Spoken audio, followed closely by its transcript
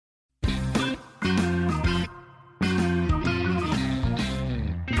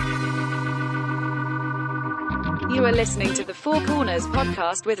You are listening to the Four Corners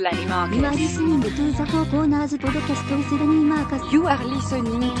podcast with Lenny Marcus. You are listening to the Four Corners podcast with Lenny Marcus. You are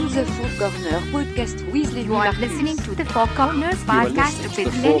listening to the Four Corners podcast with Lenny You are Marcus. listening to the Four Corners podcast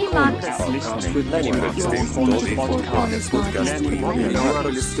with Lenny Marcus. You are listening to the Four Corners podcast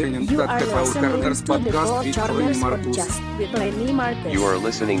with Lenny Marcus. You are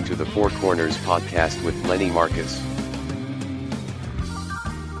listening to the Four Corners podcast with Lenny Marcus.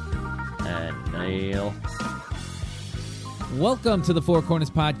 And Neil. Welcome to the Four Corners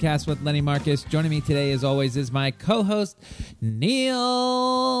podcast with Lenny Marcus. Joining me today, as always, is my co-host,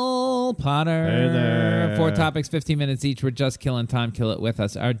 Neil Potter. Hey there. 4 topics, 15 minutes each. We're just killing time. Kill it with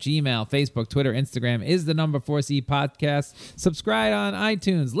us. Our Gmail, Facebook, Twitter, Instagram is the number 4C podcast. Subscribe on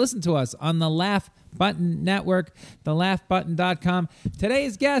iTunes. Listen to us on the Laugh Button Network, thelaughbutton.com.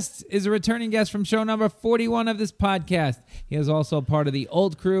 Today's guest is a returning guest from show number 41 of this podcast. He is also part of the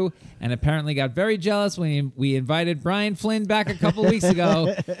old crew and apparently got very jealous when we invited Brian Flynn back a couple weeks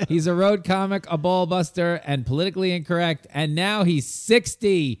ago. He's a road comic, a ball buster, and politically incorrect, and now he's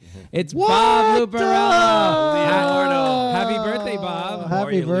 60. It's Bob Luparello. Happy birthday, Bob.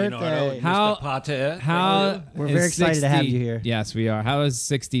 Happy birthday. How We're is very excited to have you here. Yes, we are. How is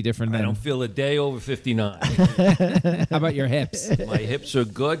 60 different I than? don't feel a day over 59. How about your hips? My hips are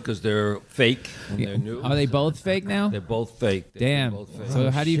good because they're fake and they're new. Are they both fake now? They're both fake. Damn. Both fake.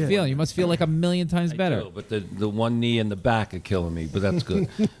 So how do you feel? You must feel like a million times I better. do, but the one knee and the back are killing me, but that's good.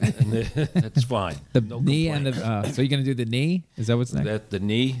 That's fine. The No knee and complaint. the so you're gonna do the knee? Is that what's next? The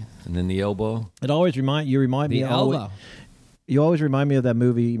knee and then the elbow. It always remind me The elbow. You always remind me of that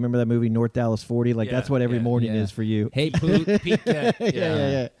movie. You remember that movie North Dallas 40? Like Yeah, that's what every yeah, morning yeah. is for you. Hey, Poot. Pete Kent.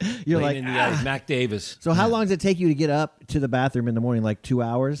 Yeah. You're like, Laying in the alley. Mac Davis. so how long does it take you to get up to the bathroom in the morning? Like 2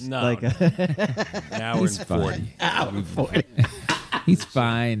 hours? No, Like, An hour and 40. hour 40. He's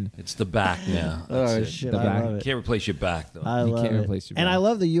fine. It's the back now. Oh That's it. shit! The I back. love it. Can't replace your back though. I You love can't it. replace your And back. I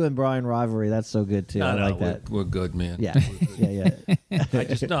love the you and Brian rivalry. That's so good too. I like that. We're good, man. Yeah, yeah. I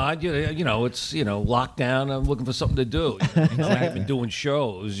just it's lockdown. I'm looking for something to do. I've been doing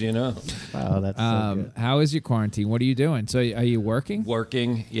shows, Wow, that's so good. How is your quarantine? What are you doing? So are you working?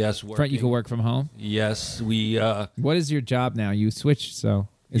 Working, yes. Working. You can work from home. Yes, we. What is your job now? You switched, so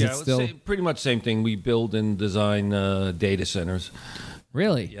is it still pretty much same thing? We build and design data centers.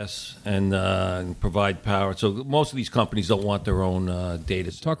 really? Yes, and provide power. So most of these companies don't want their own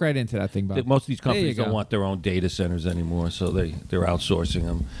data. Talk right into that thing, Bob. Most of these There you companies don't go. want their own data centers anymore, so they're outsourcing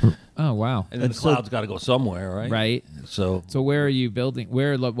them. Oh wow! And then the cloud's got to go somewhere, right? Right. So So where are you building?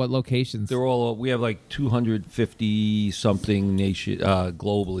 What locations? they're all. We have like 250 something nation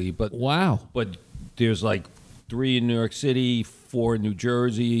globally, but Wow. but there's like 3 in New York City, 4 in New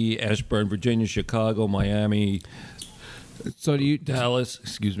Jersey, Ashburn, Virginia, Chicago, Miami, So do you? Dallas.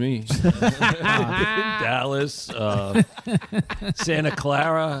 Excuse me, Dallas, Santa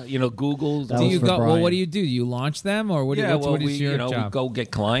Clara. Google. That Do was you for go? Well, Brian. what do you do? You launch them, or what? What is your job? we go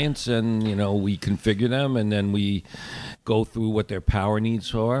get clients and we configure them, and then we go through what their power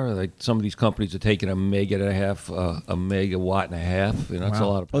needs are. Like some of these companies are taking a megawatt and a half. It's a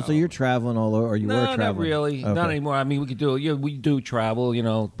lot of power. Oh, so you're traveling all over, or you were No, traveling? not really. Okay. Not anymore. I mean, we could do. Yeah, we do travel.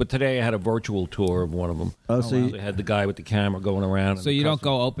 But today I had a virtual tour of one of them. Oh, so I had the guy with the camera going around. So you don't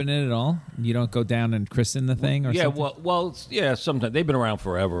go open it at all? You don't go down and christen the thing, or Yeah, something? yeah. Sometimes they've been around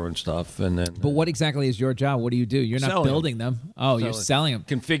forever and stuff, and then. But what exactly is your job? What do you do? You're not Selling them. building them. Oh, you're selling them.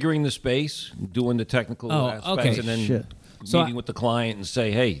 Configuring the space, doing the technical Oh, aspects, okay. and then Shit. So meeting with the client and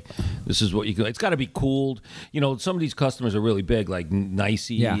say, hey, this is what you can. It's got to be cooled. Some of these customers are really big, like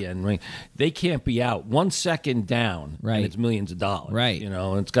Nicey Yeah. and Ring. They can't be out 1 second down, Right. and it's millions of dollars, Right. And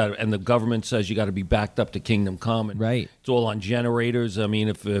it's got, and the government says you got to be backed up to Kingdom Come, and Right. It's all on generators. I mean,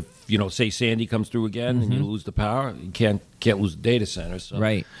 if say Sandy comes through again and you lose the power, you can't lose the data center. So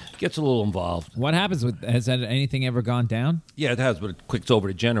Right. it gets a little involved. What happens with? Has anything ever gone down? Yeah, it has, but it clicks over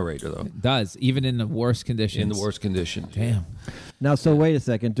to generator though. It does, even in the worst conditions. In the worst conditions. Damn. Now, so wait a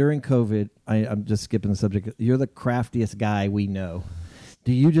second. During COVID, I'm just skipping the subject. You're the craftiest guy we know.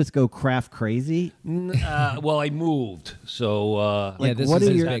 Do you just go craft crazy? Well, I moved, so Yeah, this what is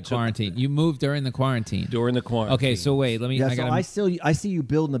are his your- big quarantine. You moved during the quarantine. during the quarantine. Okay, so wait, let me. Yeah, I so gotta, I see you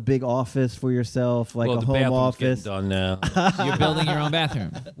building a big office for yourself, like well, a the home bathroom's office. getting done now. you're building your own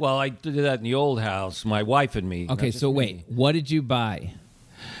bathroom. Well, I did that in the old house, my wife and me. Okay, not so just wait, me. what did you buy,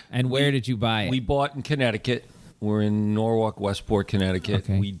 and where did you buy it? We bought in Connecticut. We're in Norwalk, Westport, Connecticut.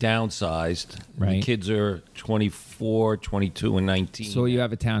 Okay. We downsized. Right. The kids are 24, 22, and 19. so you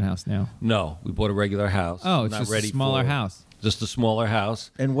have a townhouse now. No, we bought a regular house. Oh, it's Not just a ready smaller for- house. just a smaller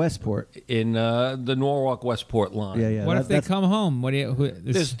house And Westport. in the Norwalk Westport line. Yeah. What if they come home? What do you?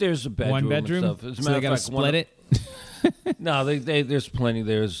 There's a bedroom. one bedroom. And stuff. As a So they matter got of to fact, one split of- it. No, there's plenty.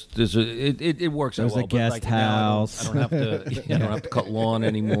 It works out There's a well. but guest like now, house. I don't have to. I don't have to cut lawn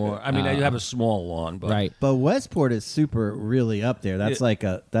anymore. I mean, I have a small lawn, but Right. But Westport is super really up there. That's Yeah. like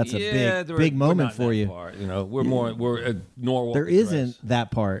a yeah, big we're moment not in for that you. part, we're Norwalk. There Address. isn't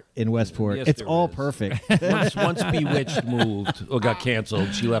that part in Westport. Yes, it's there all is. perfect. Once Bewitched moved or got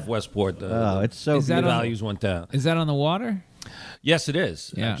canceled, she left Westport. Oh, it's so Is that the on- values went down. Is that on the water? Yes, it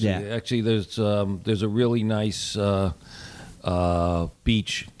is. Yeah. Actually, Yeah. actually there's a really nice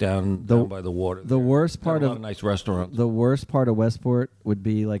beach down by the water. the there. worst Got part a lot of- of nice restaurants. The worst part of Westport would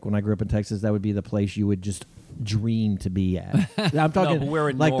be like when I grew up in Texas. That would be the place you would just dream to be at. I'm talking but we're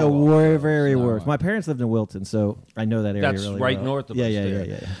in like the Norwalk, very so- worst. My parents lived in Wilton, so I know that area That's really right well. north of yeah, us yeah, there.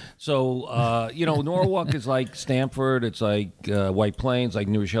 yeah. So, Norwalk is like Stamford. It's like White Plains, like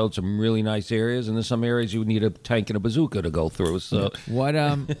New Rochelle. Some really nice areas. And there's some areas you would need a tank and a bazooka to go through. So, What?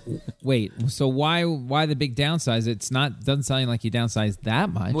 Wait. So why the big downsize? It's not. Doesn't sound like you downsized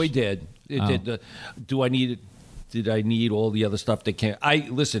that much. we did. It Oh. did. Do I need it? Did I need all the other stuff that came?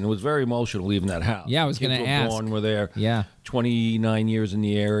 Listen. It was very emotional leaving that house. Yeah, I was Kids gonna were ask. Born, were there. Yeah. 29 years in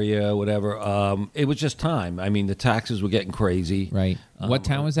the area, whatever. It was just time. I mean, the taxes were getting crazy. Right. What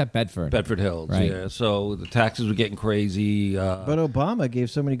town was that? Bedford. Bedford Hills. Right. Yeah. So the taxes were getting crazy. But Obama gave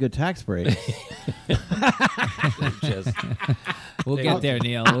so many good tax breaks. just, We'll get there,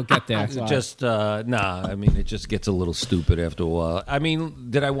 Neil. We'll get there. just nah. I mean, it just gets a little stupid after a while. I mean,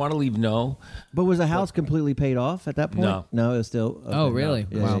 did I want to leave? No. But was the house completely paid off at that point? No. It was still. Okay. Oh, really?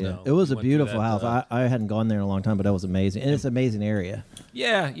 Yeah, Wow. yeah. No. It was a We went through beautiful that, house. I hadn't gone there in a long time, but that was amazing, and it's an amazing area.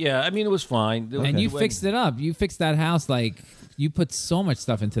 Yeah. I mean, it was fine. And you fixed it up. You fixed that house like you put so much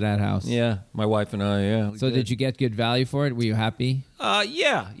stuff into that house. Yeah, my wife and I. Yeah. we So did you get good value for it? Were you happy?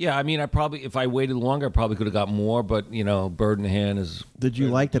 Yeah. I mean, if I waited longer, I probably could have got more. But bird in hand is. Did you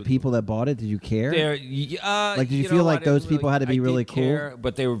like the people that bought it? Did you care? There, Like, did you know feel what? like those I people had to be I really did care,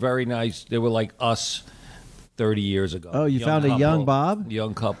 but they were very nice. They were like us 30 years ago. Oh, you found a young Bob?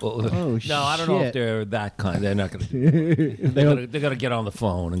 Young couple. Oh, no, I don't know shit. if they're that kind. They're not going to do that. They're going to get on the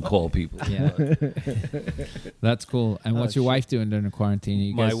phone and call people. Yeah. That's cool. And what's your wife doing during the quarantine?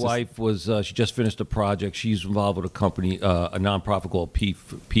 You My guys just- wife was, she just finished a project. She's involved with a company, a nonprofit called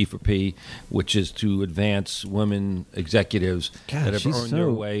P4P, which is to advance women executives God, that have she's earned so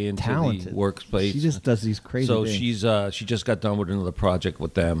their way into talented. the workplace. She just does these crazy So things. she just got done with another project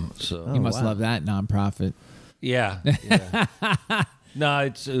with them. So You must wow. love that nonprofit. yeah. No,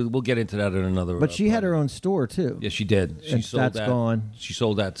 it's we'll get into that in another. But she had her podcast. own store too. Yeah, she did. She And sold that's that. gone. She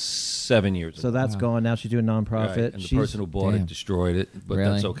sold that 7 years ago. So that's gone. Now she's doing nonprofit. Right, and the She's- person who bought Damn. it destroyed it, but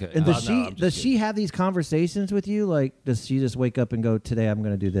Really? that's okay. And does No, I'm she just does kidding. she have these conversations with you? Like, does she just wake up and go, "Today I'm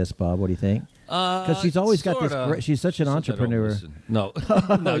going to do this, Bob"? What do you think? Because she's always got this. sorta. She's such an Since I don't entrepreneur. listen. No,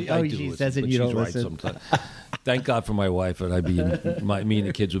 no, I Oh, do she listen, says it, but you she's don't right listen. sometimes. Thank God for my wife, and me and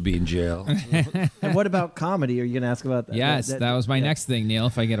the kids would be in jail. And what about comedy? Are you going to ask about that? Yes, that was my yeah. next thing, Neil.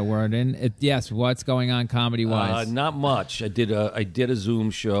 If I get a word in, yes. What's going on comedy wise? Not much. I did a Zoom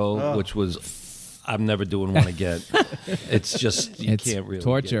show, Oh. which was. I'm never doing one again. It's just you It's can't really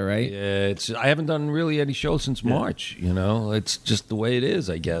torture, get- right? Yeah, I haven't done really any shows since March. It's just the way it is.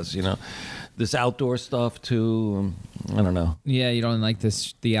 I guess this outdoor stuff too. I don't know. Yeah, you don't like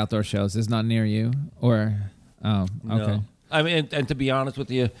the outdoor shows. It's not near you, or okay. No. I mean, and to be honest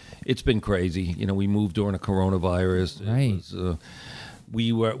with you, it's been crazy. We moved during a coronavirus. Right. It was,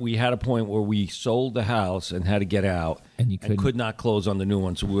 we had a point where we sold the house and had to get out, And you couldn't- could not close on the new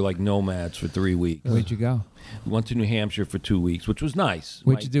one. So we were like nomads for 3 weeks. Where'd you go? We went to New Hampshire for 2 weeks, which was nice.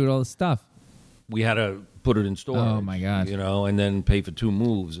 What'd you do with all the stuff? We had to put it in storage. Oh, my God. And then pay for 2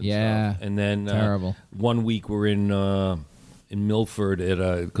 moves. And Yeah. stuff. And then Terrible. 1 week we're in Milford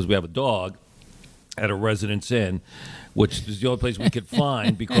because we have a dog at a Residence Inn, which is the only place we could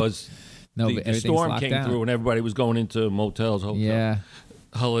find because No, the but everything's storm locked came down. through and everybody was going into motels, hotels, Yeah.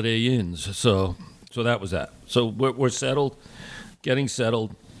 Holiday Inns. So that was that. So we're settled, getting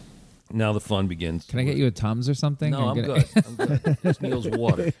settled. Now the fun begins. Can I get you a Tums or something? No, Or I'm get good. I'm good. It's Neil's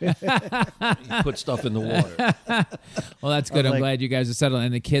water. You put stuff in the water. Well, that's good. I'm like- glad you guys are settled,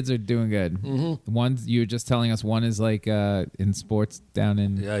 and the kids are doing good. Mm-hmm. One, you were just telling us, one is like in sports down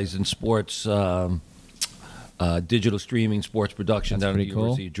in. Yeah, he's in sports, digital streaming, sports production That's down at the pretty cool.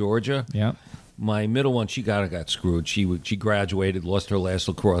 University of Georgia. Yeah. My middle one, she got screwed. She graduated, lost her last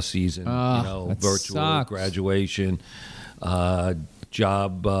lacrosse season. Ah, that virtual sucks. graduation.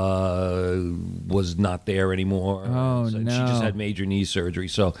 job was not there anymore. Oh, So- and no. She just had major knee surgery.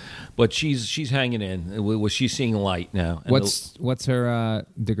 So, but she's hanging in. She's seeing light now. And What's her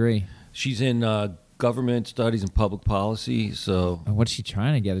degree? she's in government studies and public policy. So What's she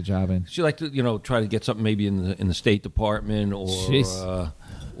trying to get a job in? she like to try to get something maybe in the State Department or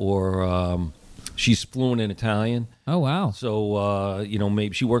she's fluent in Italian. Oh wow. So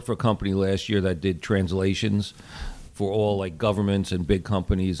maybe she worked for a company last year that did translations for all like governments and big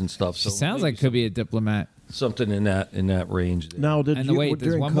companies and stuff. She So sounds maybe like could be a diplomat. something in that range. There. Now, did And you wait,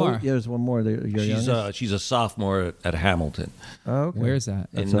 there's during one COVID more. Yeah, there's one more. Your youngest? She's a sophomore at Hamilton Oh, okay. Where's that?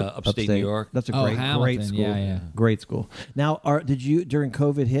 in upstate New York. That's a Oh, great Hamilton. school. Yeah, yeah. Great school. Now, did you during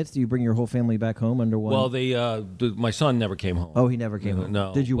COVID hits? Do you bring your whole family back home under one? Well, my son never came home. Oh, he never came home.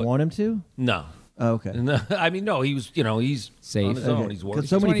 No. Did you but- want him to? No. Oh, okay. No, I mean, no. He was, he's Safe. on his own. Okay. He's 'Cause working.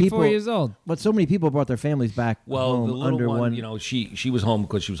 so many 24 people, years old. But so many people brought their families back Well, home the little under one, she was home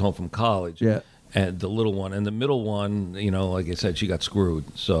because she was home from college. Yeah. And the little one and the middle one, like I said, she got screwed.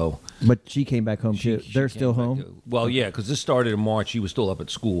 So But she came back home too. she They're came still back home. to- Well, yeah, because this started in March. She was still up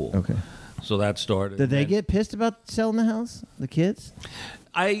at school. Okay. So that started. Did they and get pissed about selling the house? The kids?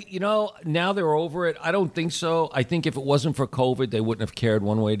 now they're over it. I don't think so. I think if it wasn't for COVID, they wouldn't have cared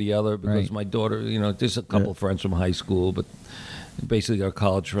one way or the other because Right. my daughter, there's a couple of friends from high school, but basically they're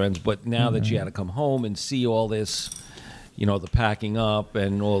college friends. But now that she had to come home and see all this, the packing up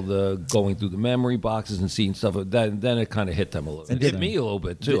and all the going through the memory boxes and seeing stuff, then it kind of hit them a little bit. And It hit did- me a little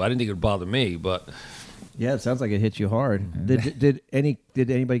bit too. I didn't think it would bother me, but Yeah, it sounds like it hit you hard. Did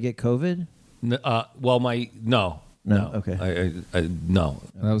anybody get COVID? well, no. Okay. No.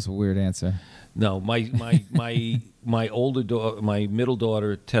 That was a weird answer. No, my older daughter, my middle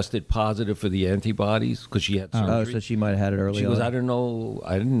daughter, tested positive for the antibodies because she had surgery. Oh, so she might have had it early She goes, on. I don't know,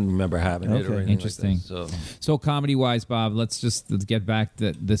 I didn't remember having it or Okay. anything. Interesting. Like that, so So comedy wise, Bob, let's get back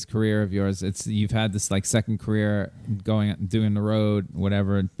to this career of yours. You've had this like second career doing the road,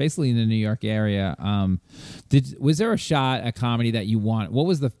 whatever, basically in the New York area. Was there a shot at comedy that you want? What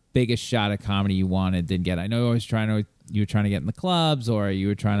was the biggest shot at comedy you wanted, didn't get? I know you were trying to get in the clubs or you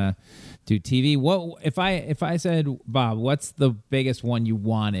were trying to do TV. What if I said, Bob, what's the biggest one you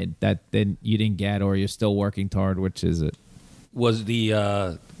wanted that then you didn't get or you're still working toward? Which is it? was the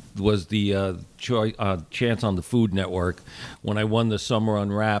chance on the Food Network when I won the Summer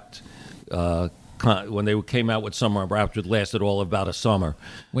Unwrapped. When they came out with Summer Unwrapped, it lasted all of about a summer.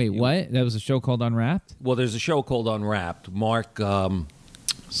 Wait, what? That was a show called Unwrapped? Well, there's a show called Unwrapped. Mark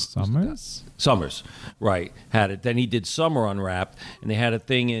Summers? right, had it. Then he did Summer Unwrapped, and they had a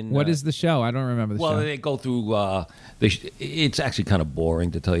thing in. What is the show? I don't remember the Well, show. they go through. It's actually kind of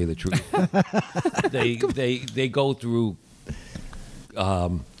boring to tell you the truth. they go through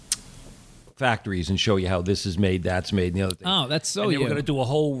factories and show you how this is made, that's made, and the other thing. Oh, that's so And they were you. going to do a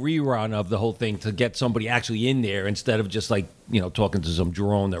whole rerun of the whole thing to get somebody actually in there instead of just like talking to some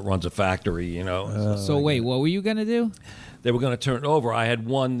drone that runs a factory. So wait, what were you gonna do? They were going to turn it over. I had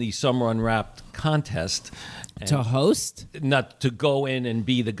won the Summer Unwrapped contest. and To host? not to go in and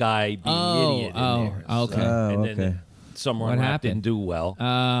be the guy being the idiot in there. okay. Oh, and okay. then Summer What Unwrapped happened? didn't do well,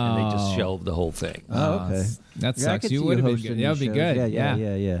 and they just Oh. shelved the whole thing. Oh, okay. That Yeah, I sucks. could You see would have been hosting good. That would be shows. good.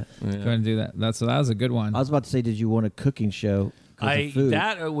 Yeah. Couldn't do that. That was a good one. I was about to say, did you want a cooking show? 'Cause of food.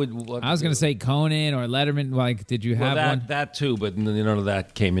 I was gonna say Conan or Letterman. Like, did you have one? that too, but none of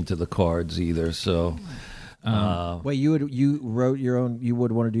that came into the cards either. So, Wait, you wrote your own? You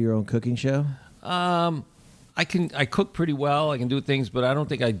would want to do your own cooking show? I cook pretty well. I can do things, but I don't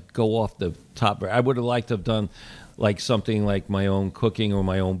think I'd go off the top. I would have liked to have done like something like my own cooking or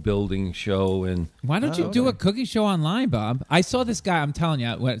my own building show. And Why don't you do a cooking show online, Bob? I saw this guy. I'm telling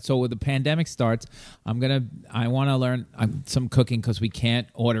you. So when the pandemic starts, I want to learn some cooking because we can't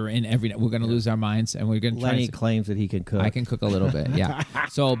order in every night. We're gonna lose our minds, and we're gonna try. Lenny claims that he can cook. I can cook a little bit. Yeah.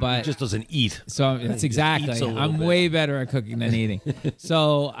 So, but he just doesn't eat. So that's exactly. eats a little I'm bit. way better at cooking than eating.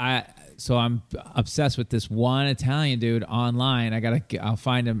 So I'm obsessed with this one Italian dude online. I'll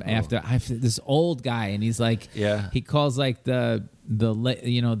find him after. This old guy, and he's like, Yeah. He calls like the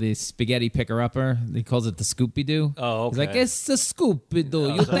spaghetti picker upper. He calls it the Scoopy Doo. Oh, He's like, okay. it's the Scoopy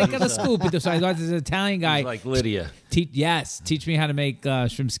Doo. You take it a Scoopy Doo. So I thought this Italian guy. He's like Lydia. Teach me how to make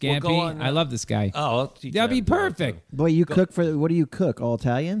shrimp scampi. go on now. I love this guy. Oh, I'll teach That'd you be how to do it. perfect. Boy, you cook for what do you cook? All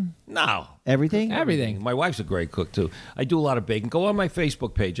Italian? No. Everything? Everything. My wife's a great cook too. I do a lot of baking. Go on my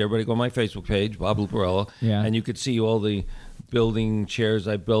Facebook page. Everybody go on my Facebook page, Bob Luparello. Yeah. And you could see all the building chairs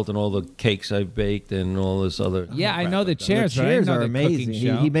I built and all the cakes I've baked and all this other. Yeah, I crap know the like that. chairs. The but I chairs didn't know are the cooking amazing.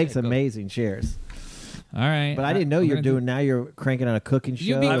 show. He makes Yeah, go. amazing chairs. All right. But I didn't know We're you're gonna do- doing. Now you're cranking out a cooking show.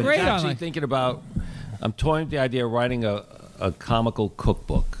 You'd be I was great on actually it. thinking about. I'm toying with the idea of writing a a comical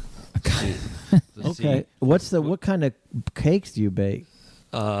cookbook. Okay. What kind of cakes do you bake?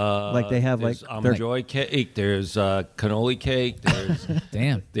 Like they have there's like almond joy cake. There's cannoli cake. There's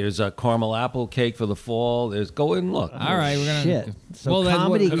Damn. there's a caramel apple cake for the fall. There's go and look. All right, we're gonna. shit. So Well, then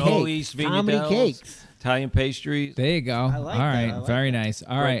comedy what- Cannolis, cakes. Comedy Vignedells, cakes. Italian pastries, There you go. like All that. right, I like very nice. All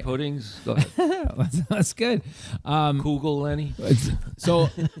bread right, puddings. Go ahead. that's good. Kugel, Lenny. So,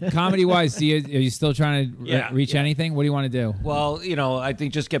 comedy wise, are you still trying to Yeah, reach yeah. anything? What do you want to do? Well, I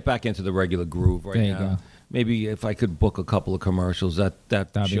think just get back into the regular groove right There you now. go. Maybe if I could book a couple of commercials, that'd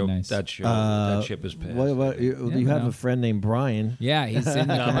be show, nice. that ship is passed. You have no. a friend named Brian. Yeah, he's in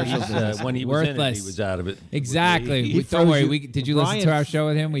the No, commercials. when he was in it, Worthless. he was out of it. Exactly. He Don't froze worry. you- Did you listen to Brian- our show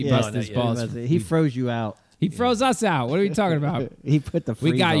with him? We Yeah, busted his yeah, balls. He froze you out. He froze us out. What are we talking about? He put the We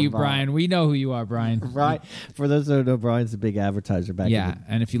freeze got on you, Brian. We know who you are, Brian. Right. For those that don't know, Brian's a big advertiser back. Yeah,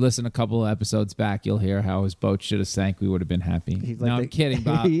 and if you listen a couple of episodes back, you'll hear how his boat should have sank. We would have been happy. He's No, like I'm the- kidding,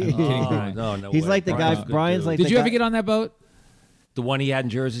 Bob. I'm kidding, Oh, Brian. no He's way. like the Brian's guy. a good Brian's dude. like Did the you guy, ever get on that boat? the one he had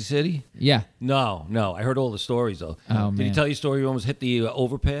in Jersey City? Yeah. No. I heard all the stories though. Oh, Did man. he tell you a story? You almost hit the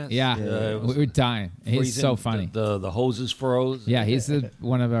overpass. Yeah. it was We were dying. He's freezing. so funny. The hoses froze. Yeah, he's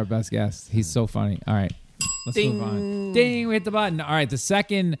one of our best guests. He's so funny. All right. Let's move on. Ding, we hit the button. All right, the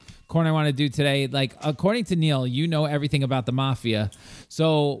second corner I want to do today, like according to Neil, you know everything about the mafia.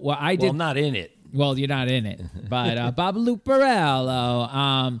 So what I did Well, I'm not in it. Well, you're not in it, but Babalu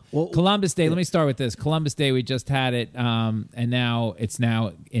Perello, Columbus Day. Let me start with this. Columbus Day, we just had it, and now it's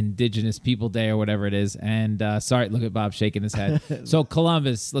Indigenous People Day or whatever it is. And sorry, look at Bob shaking his head. So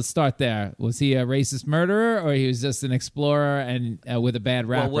Columbus, let's start there. Was he a racist murderer, or he was just an explorer and with a bad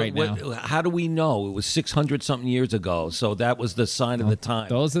rap now? How do we know? It was 600 something years ago, so that was the sign of the time.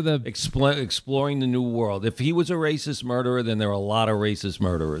 Those are the exploring the new world. If he was a racist murderer, then there are a lot of racist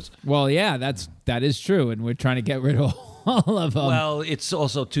murderers. well, yeah, that is true, and we're trying to get rid of all of them. Well, it's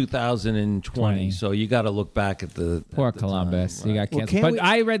also 2020, so you got to look back at the Poor at the Columbus. time, He right? got canceled. can't But we-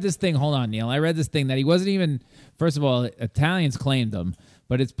 I read this thing. Hold on, Neil. I read this thing that he wasn't even. First of all, Italians claimed him,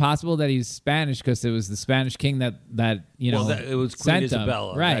 but it's possible that he's Spanish because it was the Spanish king that you know. Well, it was Queen sent him.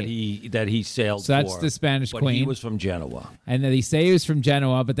 Isabella right? that he sailed So that's for. the Spanish but queen. He was from Genoa. And then he say he was from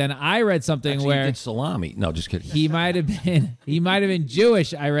Genoa, but then I read something Actually, he where did salami. No, just kidding. he might have been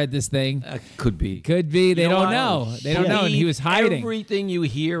Jewish. I read this thing. Could be. Could be. They You know don't what? know. They don't know. And he was hiding. Everything you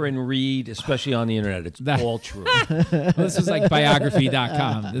hear and read, especially on the internet, it's That- all true. Well, this is like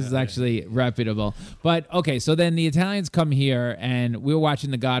biography.com. This is actually reputable. But okay, so then the Italians come here and we were watching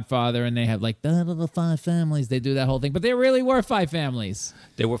The Godfather and they have like the 5 families. They do that whole thing. But there really were 5 families.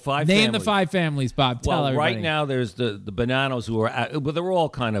 There were 5 Name families. the 5 families, Bob. Tell Well, everybody. right now there's the Bonanos who are well, they're all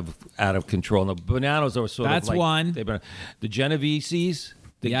kind of out of control. The Bonanos are sort That's of like one. they've been, the Genoveses,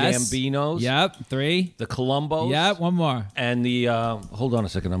 the Yes. Gambinos, Yep. 3. the Colombos, Yep. One more. and the hold on a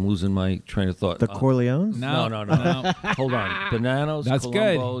second, I'm losing my train of thought. the Corleones. No. No. Hold on. Bananos, That's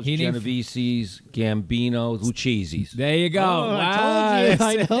good. Colombos, He didn't- Genoveses, Gambinos, Lucchese's. There you go. Oh, Wow.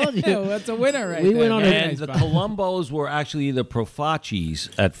 I told you. That's a winner right We there. went on a- Very And nice, the Bob. Colombos were actually the Profacis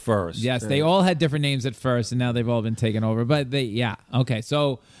at first. Yes, they all had different names at first, and now they've all been taken over. But okay.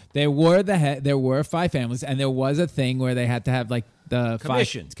 So there were 5 families, and there was a thing where they had to have like the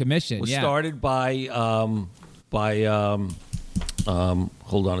Commission. 5 commission. was yeah, started by hold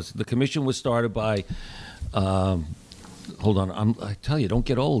on. The commission was started by hold on. I tell you, don't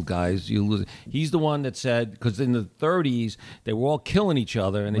get old, guys. You lose. He's the one that said, because in the 30s they were all killing each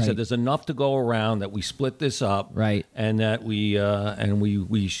other, and they Right. said there's enough to go around that we split this up, Right. and that we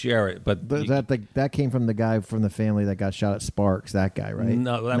share it. But That came from the guy from the family that got shot at Sparks. That guy, right?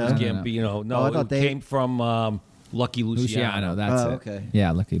 no, that was No. Gambino. No, Oh, I thought it they- came from Lucky Luciano. That's Oh, it. okay.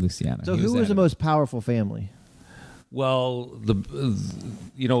 Yeah, Lucky Luciano. So He who was the at it. most powerful family? Well,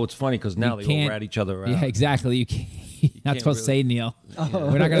 it's funny because now You they all can't- rat each other out. Yeah, exactly. You can't. Not can't supposed to really- say Neil.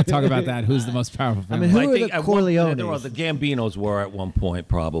 We're not going to talk about that. Who's the most powerful family? mean, I who are think the at one- Corleones? the Gambinos were at one point,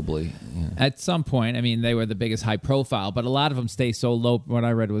 probably. Yeah. At some point, I mean, they were the biggest high profile, but a lot of them stay so low. What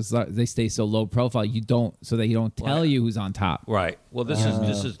I read was they stay so low profile. So that you don't tell you who's on top. Right. Well, this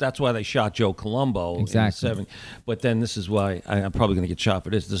is that's why they shot Joe Colombo Exactly. in the 70s. But then this is why I'm probably going to get shot for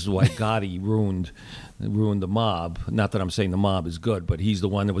this. This is why Gotti ruined the mob. Not that I'm saying the mob is good, but he's the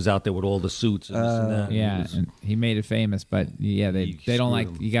one that was out there with all the suits and this and that. Yeah, and he made it famous, but yeah, they He don't like.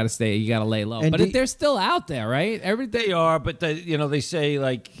 screwed him. You got to stay. You got to lay low. And But do- they're still out there, right? They are, but they say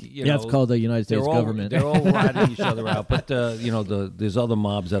like Yeah, it's called the United States they're all, government. They're all ratting each other out. But there's other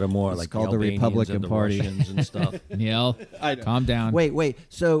mobs that are more like called the Albanians Republican and the Party. Russians and stuff. Neil, calm down. Wait.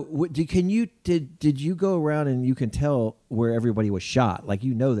 So did you go around and you can tell where everybody was shot. Like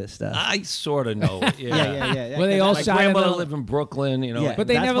this stuff. I sort of know it. Yeah. yeah. Were they all My shot in grandmother Little... lived in Brooklyn, Yeah. But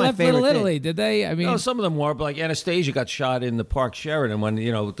they That's never my left Little favorite Italy, thing. did they? I mean, No, some of them were, but like Anastasia got shot in the Park Sheridan when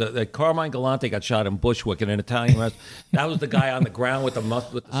the Carmine Galante got shot in Bushwick in an Italian restaurant. That was the guy on the ground with the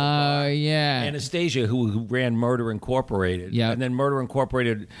cigar. yeah. Anastasia, who ran Murder Incorporated. Yeah. And then Murder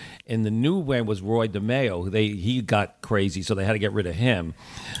Incorporated in the new way was Roy DeMeo. He got crazy, so they had to get rid of him.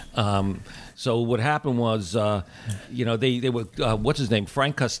 So what happened was, they were what's his name,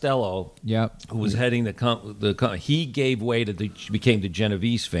 Frank Costello, Yep. who was heading the he gave way to became the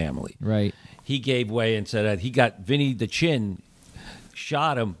Genovese family. Right. He gave way and said that he got Vinny the Chin,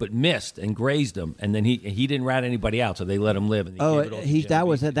 shot him but missed and grazed him, and then he didn't rat anybody out, so they let him live. And Oh, gave it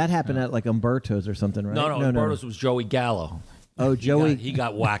all to that happened at like Umberto's or something, right? No, Umberto's was Joey Gallo. Oh, Joey. He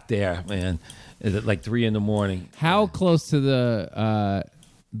got whacked there, man, at like 3 a.m. How close to the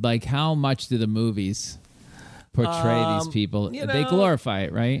how much do the movies portray these people? They glorify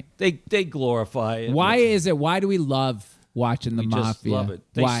it, right? They glorify it. Why do we love watching the We mafia? just love it.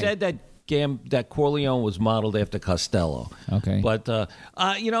 They Why? said that Corleone was modeled after Costello. Okay. But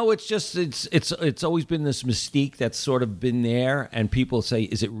it's just it's always been this mystique that's sort of been there, and people say,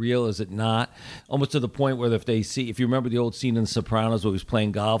 is it real? Is it not? Almost to the point where if you remember the old scene in The Sopranos where he was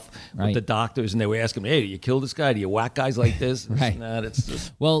playing golf Right. with the doctors, and they were asking him, hey, do you kill this guy? Do you whack guys like this? And Right. It's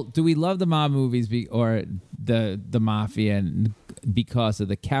just, Well, do we love the mob movies or the mafia because of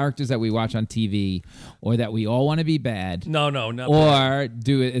the characters that we watch on TV, or that we all want to be bad? no, not bad.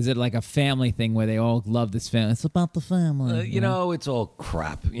 Or is it like a family thing where they all love this family? It's about the family. It's all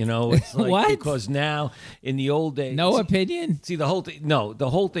crap. It's like What? because now in the old days, No opinion? See, the whole thing. No, the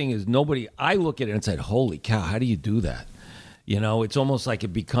whole thing is nobody. I look at it and said, "Holy cow! How do you do that?" It's almost like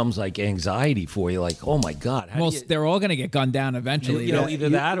it becomes like anxiety for you. Like, oh my god, how Well, do you, they're all going to get gunned down eventually. either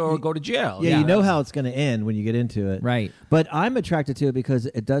that or go to jail. Yeah, you know how it's going to end when you get into it. Right. But I'm attracted to it because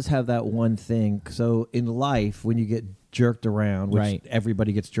it does have that one thing. So in life, when you get jerked around, which Right.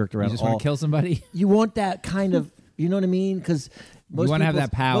 everybody gets jerked around, You just want to kill somebody? you want that kind of, you know what I mean? Because most wanna have people-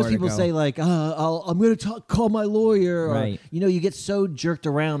 that power Most to people go. say like, I'm going to call my lawyer. Or, Right. you get so jerked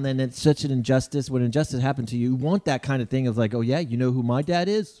around, then it's such an injustice. When injustice happened to you, you want that kind of thing of like, oh yeah, you know who my dad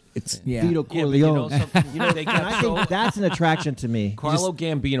is? It's Yeah. Vito Yeah, but Corleone. they And I think that's an attraction to me. Carlo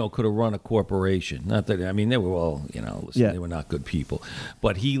Gambino could have run a corporation. Not that they were all listen, Yeah. they were not good people,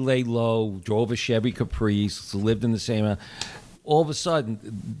 but he laid low, drove a Chevy Caprice, lived in the same house. All of a sudden,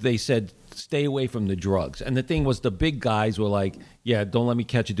 they said, stay away from the drugs. And the thing was, the big guys were like, yeah, don't let me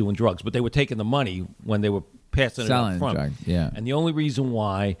catch you doing drugs. But they were taking the money when they were passing Selling it up front. drugs, yeah. And the only reason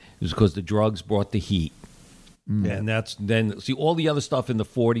why is because the drugs brought the heat. And that's see all the other stuff in the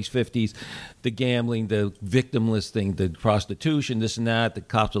 40s, 50s, the gambling, the victimless thing, the prostitution, this and that. The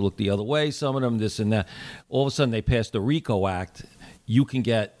cops would look the other way, some of them, this and that. All of a sudden, they passed the RICO Act. You can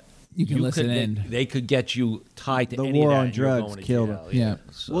listen in. They could get you tied to The any war of that. on and you're drugs going to killed jail. them. Yeah.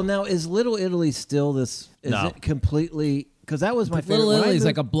 So- Well, now is Little Italy still this? Is No. it completely? Because that was my favorite. Little When I Italy's moved-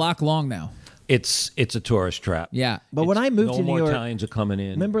 like a block long now. it's a tourist trap. Yeah. But when I moved no to New more York, Italians are coming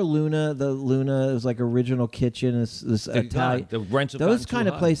in. remember Luna? The Luna it was like original kitchen. This They're Italian. gone. The rents have Those gotten too kind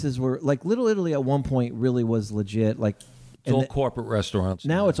of high. places were like Little Italy at one point really was legit. Like It's all the- corporate restaurants.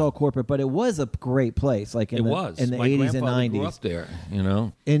 now it's all corporate, but it was a great place. Like in It the, was in the My 80s and grandfather grew 90s up there.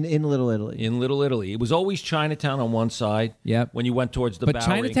 in Little Italy. In Little Italy, it was always Chinatown on one side. Yep. When you went towards the But Bowery,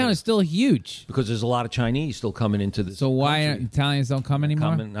 Chinatown is still huge. because there's a lot of Chinese still coming into this. So why country. Italians don't come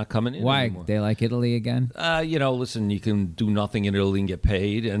anymore? Not coming in Why? anymore. They like Italy again? Listen, you can do nothing in Italy and get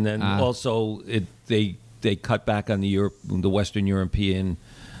paid, and then also they cut back on the Western European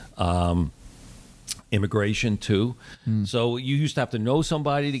immigration too. So you used to have to know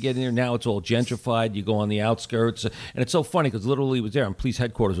somebody to get in there. Now it's all gentrified. You go on the outskirts, and it's so funny because Little Italy was there, and police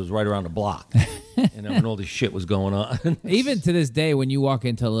headquarters was right around the block, and all this shit was going on. Even to this day, when you walk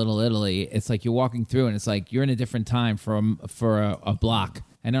into Little Italy, it's like you're walking through, and it's like you're in a different time for a block,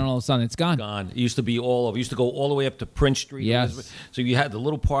 and then all of a sudden it's gone. Gone. It used to be all over. It used to go all the way up to Prince Street. Yes. So you had the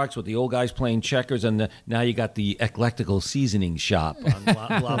little parks with the old guys playing checkers, and now you got the eclectical seasoning shop on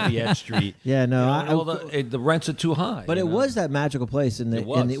Lafayette Street. Yeah, no, and all the rents are too high. But it was that magical place, and It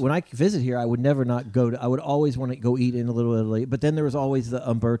was. when I visit here, I would never not go to. I would always want to go eat in Little Italy. But then there was always the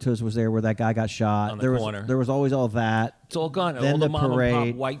Umberto's was there where that guy got shot. On the there corner. There was always all that. It's all gone. Then all the the mom and parade.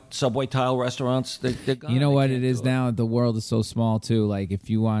 pop white subway tile restaurants, they're gone. You know They what can't it is do now? The world is so small too. Like if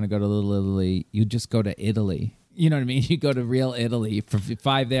you want to go to Little Italy, you just go to Italy. You know what I mean? You go to real Italy for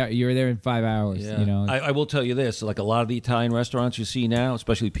 5 there. You're there in 5 hours. Yeah. You know. I will tell you this: like a lot of the Italian restaurants you see now,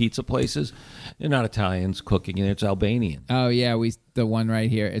 especially pizza places, they're not Italians cooking in it; it's Albanian. Oh yeah, the one right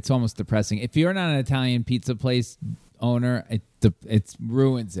here. It's almost depressing. If you're not an Italian pizza place owner, it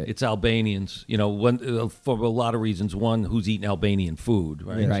ruins it. It's Albanians, for a lot of reasons. One, who's eating Albanian food,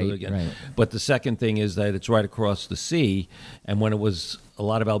 right? Right, right. But the second thing is that it's right across the sea, and when it was, a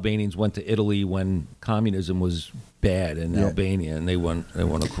lot of Albanians went to Italy when communism was bad in Albania, and they went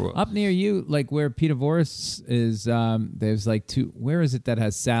across. Up near you, like where Peter Voris is, there's like two. Where is it that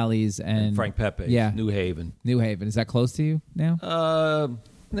has Sally's and Frank Pepe, Yeah, New Haven. New Haven. Is that close to you now?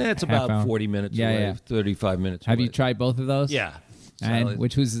 It's Half about hour. 40 minutes Yeah, away, yeah. 35 minutes Have away. you tried both of those? Yeah. And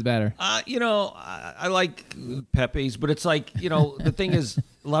Salad. who's better? I like Pepe's, but it's like, the thing is,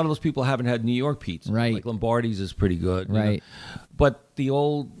 a lot of those people haven't had New York pizza. Right. Like Lombardi's is pretty good. Right. But the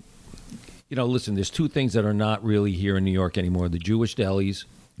old, listen, there's two things that are not really here in New York anymore: the Jewish delis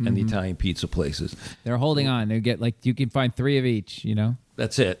and the Italian pizza places. They're holding on. They get you can find 3 of each.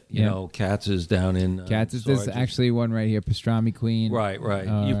 That's it. Yeah. Katz is down in Cats is there's Sargent. actually one right here, Pastrami Queen. Right.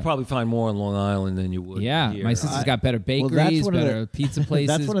 You probably find more on Long Island than you would. Yeah, here. my sister's got better Well, bakeries, one of better pizza places.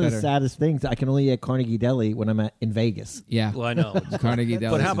 That's one of better, the saddest things. I can only eat at Carnegie Deli when I'm in Vegas. Yeah, Well, I know. Carnegie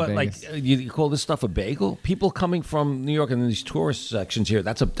Deli. But how about you call this stuff a bagel? People coming from New York and these tourist sections here,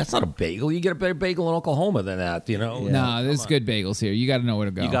 that's not a bagel. You get a better bagel in Oklahoma than that, No, there's good bagels here. You got to know where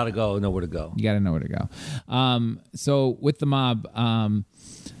to go. You got to know where to go. You got to know where to go. So with the mob,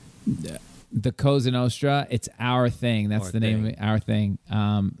 the Cosa Nostra, it's our thing. That's Our the name of it, our thing.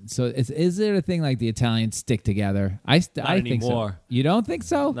 So is there a thing like the Italians stick together? I think so. anymore. You don't think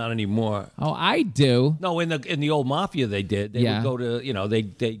so? Not anymore. Oh, I do. No, in the old mafia they did. They Yeah. would go to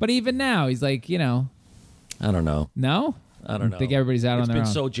they. But even now, he's like, I don't know. no. I don't know. I think everybody's out It's on their been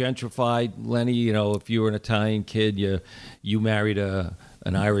own. so gentrified, Lenny. If you were an Italian kid, you married an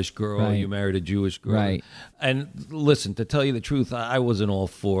Irish girl, Right. you married a Jewish girl, Right. And listen, to tell you the truth, I wasn't all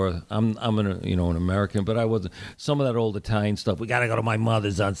for. I'm an American, but I wasn't. Some of that old Italian stuff. We gotta go to my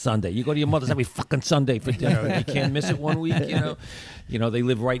mother's on Sunday. You go to your mother's every fucking Sunday for dinner. And you can't miss it one week. They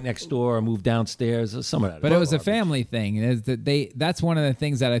live right next door or move downstairs. Some of that. But it was a family thing. Is that that's one of the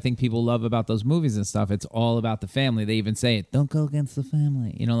things that I think people love about those movies and stuff. It's all about the family. They even say it, don't go against the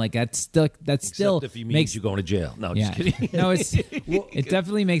family. That's still Except if he means makes you going to jail. No, yeah. just kidding. No, it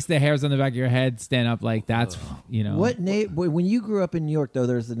definitely makes the hairs on the back of your head stand up like that's What when you grew up in New York, though,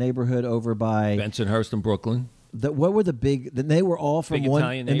 there's the neighborhood over by Bensonhurst in Brooklyn. what were the big? They were all from Big one,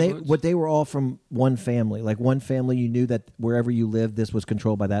 Italian and neighborhoods? they were all from one family. Like one family, you knew that wherever you lived, this was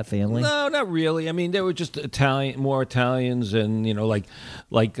controlled by that family. No, not really. I mean, they were just more Italians, and like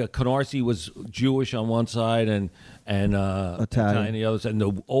Canarsie was Jewish on one side and Italian on the other side. In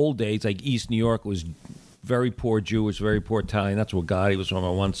the old days, like East New York was very poor Jewish, very poor Italian. That's where Gotti was from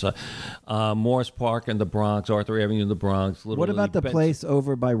on one side. Morris Park in the Bronx, Arthur Avenue in the Bronx. What about the place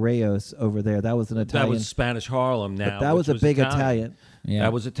over by Rayos over there? That was an Italian. That was Spanish Harlem now. But that was a big Italian. Yeah.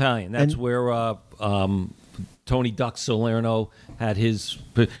 That was Italian. That's And- where Tony Duck Salerno had his.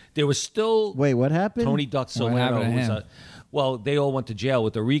 There was still Wait, what happened? Tony Duck What happened to Salerno was him? well, they all went to jail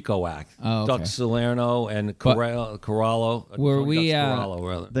with the RICO Act. Oh, okay. Duck Salerno and But- Corallo. Were Tony we, Duck Corallo,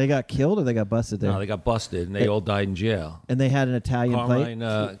 rather. They got killed or they got busted there, No, they got busted and they all died in jail. and they had an Italian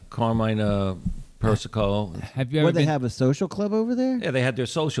plate. Carmine Persico. Have you Where ever they been? have a social club over there, Yeah, they had their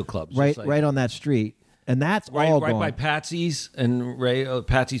social clubs. right? just like- Right on that street, and that's Right, all right gone. by Patsy's and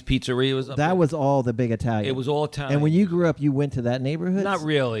Patsy's Pizzeria was up That there. was all the big Italian. It was all Italian. And when you grew up, you went to that neighborhood. Not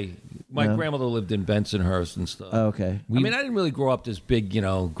really. My No. grandmother lived in Bensonhurst and stuff. Oh, okay. I mean, I didn't really grow up this big,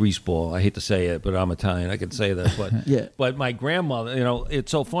 greaseball. I hate to say it, but I'm Italian. I can say that. But Yeah. But my grandmother,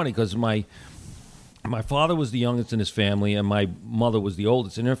 it's so funny because my father was the youngest in his family, and my mother was the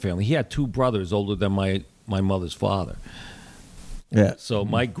oldest in her family. He had 2 brothers older than my mother's father. Yeah. So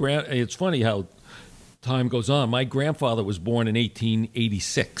it's funny how time goes on. My grandfather was born in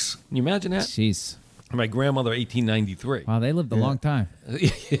 1886. Can you imagine that? Jeez. My grandmother, 1893. Wow, they lived a long time.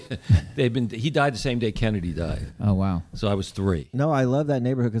 He died the same day Kennedy died. Oh wow. So I was 3. No, I love that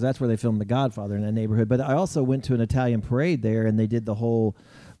neighborhood because that's where they filmed The Godfather, in that neighborhood. But I also went to an Italian parade there, and they did the whole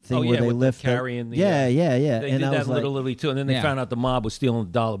thing Oh, where yeah, they with lift carrying the yeah. They And did I that was in Little like, Italy too, and then they Yeah. found out the mob was stealing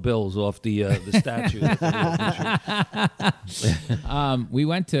dollar bills off the statue. We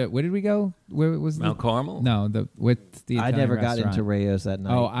went to where did we go? Where was Mount Carmel? No, with the I Italian never got restaurant. into Rayos that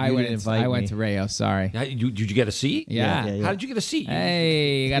night. Oh, I You went. didn't invite I went me. to Rayo. Sorry. Did you get a seat? Yeah. Yeah. How did you get a seat?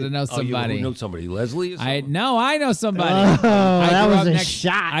 Hey, you got to know Oh, you somebody. know somebody, Leslie? Or something? I know somebody. Oh, that grew was up a next,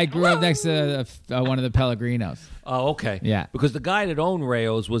 shot. I grew up next to one of the Pellegrinos. Oh, okay. Yeah. Because the guy that owned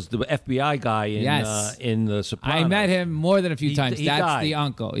Rayos was the FBI guy in Yes. in The Sopranos. I met him more than a few He- times. he That's died. the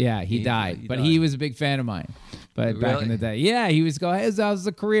uncle. Yeah, he died. he But died. he was a big fan of mine. But back in Really? the day, yeah, he was going, "Hey, how's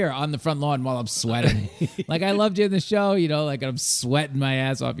the career?" on the front lawn while I'm sweating. Like I loved you in the show, like I'm sweating my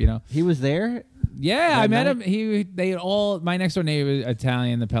ass off. He was there. Yeah, I That met night? him. They all my next door neighbor was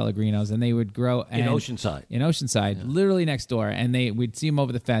Italian, the Pellegrinos, and they would grow In Oceanside. In Oceanside, literally next door, and we'd see him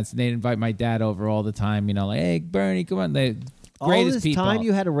over the fence, and they'd invite my dad over all the time. You know, like, hey Bernie, come on. They All greatest this people. time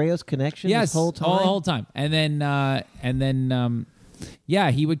you had a Rayos connection. Yes, this whole time. all the whole time, and then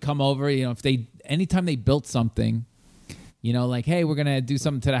yeah, he would come over. You know, anytime they built something. You know, like, hey, we're going to do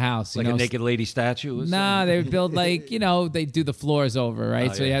something to the house. Like you know? a naked lady statue? Or Nah, they would build they do the floors over,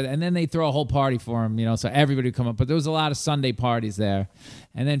 right? Oh, So yeah. and then they throw a whole party for him, so everybody would come up. But there was a lot of Sunday parties there.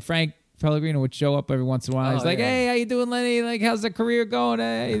 And then Frank Pellegrino would show up every once in a while. He's like, yeah. hey, how you doing, Lenny? Like, how's the career going?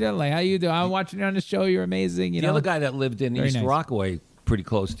 Hey, like, how you doing? I'm watching you on the show. You're amazing. You The know, other guy that lived in Very East nice. Rockaway, pretty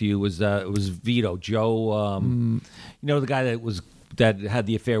close to you, was Vito. Joe, you know, the guy that had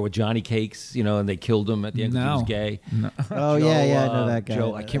the affair with Johnny Cakes, and they killed him at the end because he was No. gay. Oh Joe, yeah, I know that guy.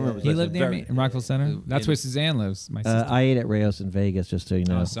 Joe, I can't remember. his he last lived name. near me in Rockville Center. That's where Suzanne lives. My sister. I ate at Rayos in Vegas, just so you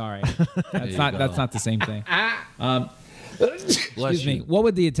know. Oh, sorry. That's you not. go. That's not the same thing. Bless Excuse me. you. What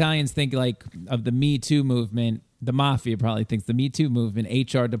would the Italians think like of the Me Too movement? The mafia probably thinks the Me Too movement,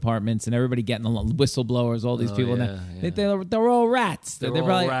 HR departments, and everybody getting the whistleblowers. All these people, yeah, now, they're all rats. They're all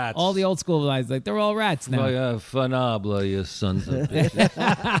probably rats. all the old school guys like they're all rats now. Oh, yeah, Fanabla, you sons of bitches.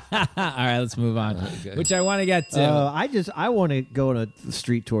 All right, let's move on. Okay. Which I want to get to. I want to go on a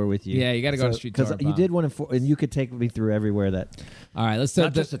street tour with you. Yeah, you gotta go on a street tour, because you Bob. did one and you could take me through everywhere that. All right, let's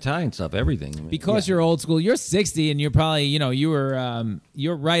Not just Italian stuff, everything. I mean, because you're old school. You're 60, and you're probably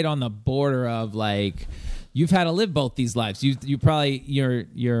you're right on the border of like. You've had to live both these lives. You probably your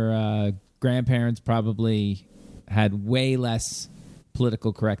grandparents probably had way less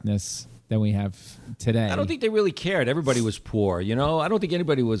political correctness than we have today. I don't think they really cared. Everybody was poor, I don't think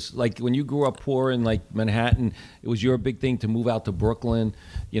anybody was like when you grew up poor in like Manhattan. It was your big thing to move out to Brooklyn,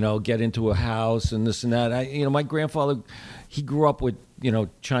 get into a house and this and that. My grandfather, he grew up with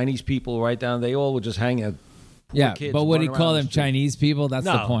Chinese people right down. They all would just hang out. Yeah, kids but would he run call around them the street. Chinese people? That's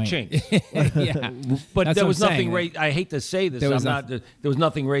No, the point. chinks. Yeah, But That's there what was I'm nothing. saying. I hate to say this. There was there was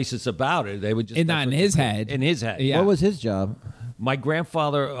nothing racist about it. They would just And not in his head. In his head. Yeah. What was his job? My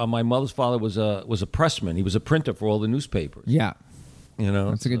grandfather, my mother's father, was a pressman. He was a printer for all the newspapers. Yeah. That's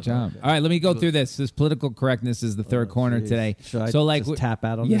That's a good job. All right, let me go through this. This political correctness is the third corner geez. today. Should I so like just tap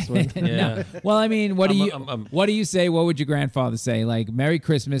out on yeah, this one? Yeah. No. Well, I mean, what I'm- what do you say? What would your grandfather say? Like Merry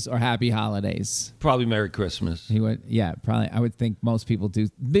Christmas or Happy Holidays? Probably Merry Christmas. He would, yeah, probably. I would think most people do.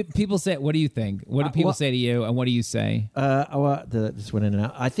 People say, "What do you think?" What do people well- say to you, and what do you say? Just went in and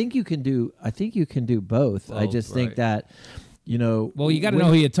out. I think you can do both. I Both, just right. think that Well, you got to know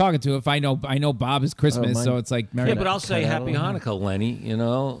who you're talking to. If I know Bob is Christmas, mine- so it's like Merry. Yeah, but I'll say cut out Happy all that. Hanukkah,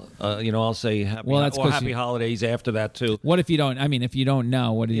 Lenny. I'll say Happy. Well, that's 'cause Happy you- Holidays after that too. What if you don't? I mean, if you don't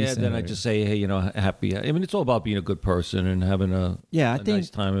know, what do you Yeah, say? then I just say, hey, happy. I mean, it's all about being a good person and having a Yeah, I think- nice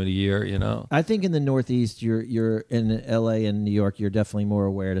time of the year. I think in the Northeast, you're in L.A. and New York, you're definitely more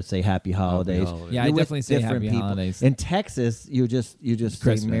aware to say Happy Holidays. Holidays. Yeah, I You're with definitely say different Happy people. Holidays. In Texas, you just say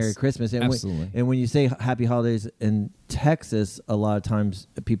Christmas. Merry Christmas. And Absolutely. and when you say Happy Holidays in Texas, a lot of times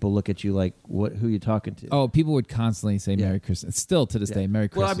people look at you like, who are you talking to? Oh, people would constantly say Yeah. Merry Christmas. Still to this day, Merry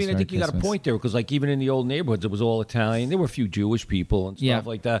Christmas. Well, I mean, I Merry think you got a Christmas. point there because, like, even in the old neighborhoods, it was all Italian. There were a few Jewish people and stuff Yeah.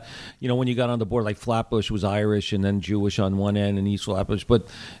 like that. When you got on the board, like Flatbush was Irish and then Jewish on one end and East Flatbush, but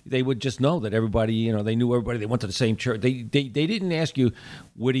they would just know that everybody, they knew everybody. They went to the same church. They didn't ask you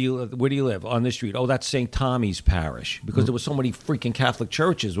where do you live on this street? Oh, that's St. Tommy's Parish because there was so many freaking Catholic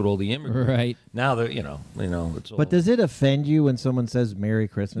churches with all the immigrants. Right. Now they're it's all. But does it offend you when someone says Merry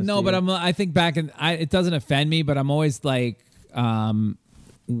Christmas? No, to but you? I think back in, it doesn't offend me, but I'm always like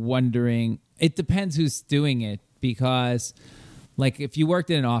wondering. It depends who's doing it because, like, if you worked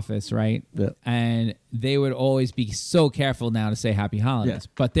in an office, right, Yeah. and they would always be so careful now to say Happy Holidays.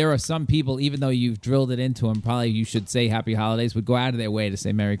 Yeah. But there are some people, even though you've drilled it into them, probably you should say Happy Holidays, would go out of their way to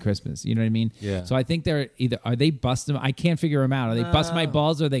say Merry Christmas. You know what I mean? Yeah. So I think are they busting? I can't figure them out. Are they busting my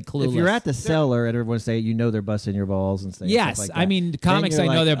balls or are they clueless? if you're at the cellar and everyone say they're busting your balls and stuff Yes, like that, I mean, then comics, you're I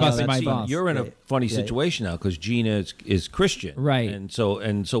know like, they're oh, busting that's- my balls. You're in a funny Yeah. situation now because Gina is Christian, Right. And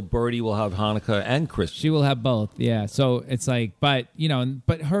so Birdie will have Hanukkah and Christmas. She will have both, yeah. So it's like, but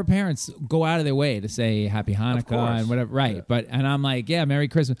her parents go out of their way to say Happy Hanukkah course. and whatever, right? Yeah. But and I'm like, yeah, Merry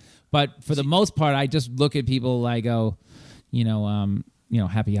Christmas. But for the most part, I just look at people. I go,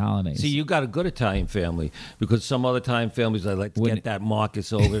 Happy Holidays. See, you got a good Italian family because some other Italian families, I like to Wouldn't- get that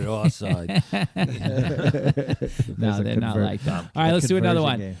Marcus over to our side. no, a they're not convert- like that. All right, let's do another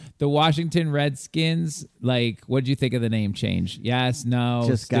one. conversion game. The Washington Redskins. Like, what did you think of the name change? Yes, no,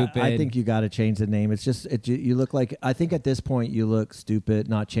 stupid. I think you got to change the name. It's just you look like. I think at this point you look stupid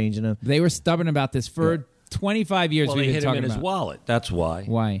not changing them. They were stubborn about this for 25 years. Well, we've they been hit him talking in his about. wallet. That's why.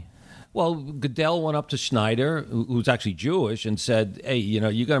 Why? Well, Goodell went up to Schneider, who's actually Jewish, and said, "Hey, you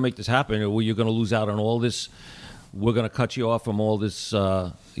got to make this happen, or you're going to lose out on all this. We're going to cut you off from all this,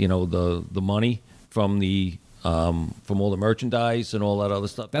 the money from all the merchandise and all that other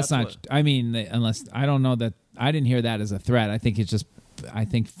stuff." That's not. I mean, unless I don't know that I didn't hear that as a threat. I think it's just. I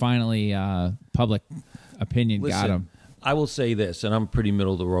think finally public opinion got him. I will say this, and I'm a pretty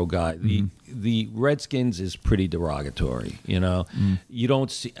middle of the road guy. The Redskins is pretty derogatory. You don't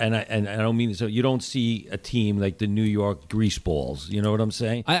see, and I don't mean this. So you don't see a team like the New York Greaseballs. You know what I'm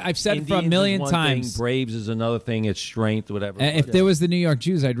saying? I've said it for a Indians million is one times. Thing, Braves is another thing. It's strength, whatever. If there was the New York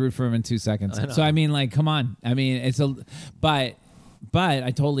Jews, I'd root for him in 2 seconds. So I mean, come on. I mean, but I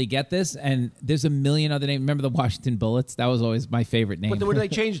totally get this, and there's a million other names. Remember the Washington Bullets? That was always my favorite name. But what did they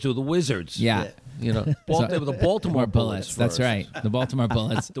change it to? The Wizards. Yeah. The Baltimore Bullets. That's right. The Baltimore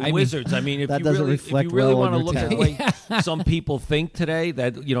Bullets. The Wizards. I mean, if That you doesn't really, reflect if you really well on want to your look at the way some people think today,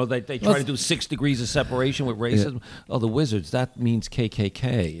 that they try to do 6 degrees of separation with racism. Oh, the Wizards. That means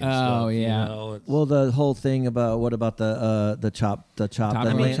KKK. And stuff, yeah. Well, the whole thing about what about the chop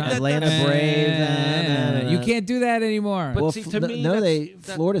Atlanta Atlanta Braves. You can't do that anymore. But Well, see, to me,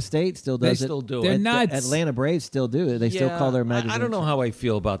 Florida State still does they it. still do They're it. nuts. Atlanta Braves still do it. They still call their magazine. I don't know how I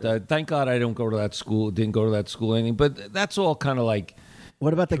feel about that. Thank God I don't go to that school. Didn't go to that school or anything. But that's all kind of like.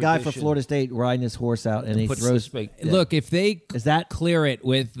 What about the guy for tradition. Florida State riding his horse out and he Puts throws? the Look, if they Is that- clear it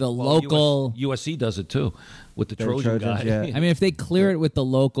with the Well, local. USC does it too, with the The Trojan Trojans, guy. yeah. I mean, if they clear it with the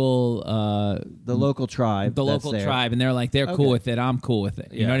local, the local tribe. the that's local there. tribe, and they're like, they're cool Okay. with it. I'm cool with it.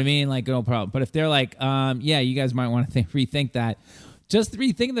 You Yeah. know what I mean? Like, no problem. But if they're like, you guys might want to rethink that. Just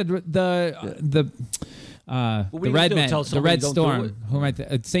rethink what are the you Red gonna do, Men, tell the somebody Red don't do Storm. it? Who am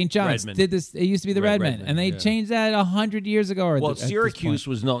I? St. John's Redmen. did this. It used to be the Red Men, Redmen, and they yeah. changed that 100 years ago. Well, at this Syracuse point.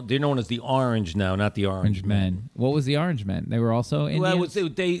 was known. They're known as the Orange now, not the Orange Orange Men. What was the Orange Men? They were also Indians.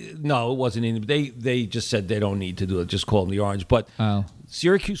 Well, it wasn't Indian. They just said they don't need to do it. Just call them the Orange. But Oh.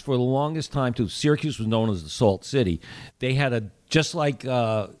 Syracuse for the longest time too. Syracuse was known as the Salt City. They had just like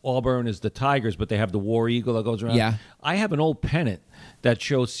Auburn is the Tigers, but they have the War Eagle that goes around. Yeah. I have an old pennant that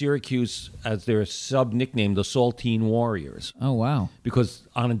shows Syracuse as their sub nickname, the Saltine Warriors, Oh wow. because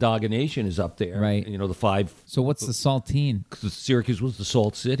Onondaga Nation is up there. Right. The 5. So what's the saltine? Syracuse was the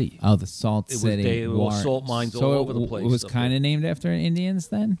Salt City. Oh, the Salt It was- City. there were Warren. salt mines So all over the place It was up kind there. of named after Indians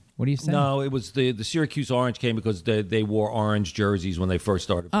then. What do you say? No, it was the Syracuse Orange came because they wore orange jerseys when they first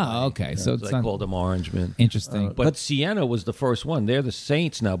started. Oh, playing. okay. So it's they not called them Orangemen. interesting. But Siena was the first one. They're the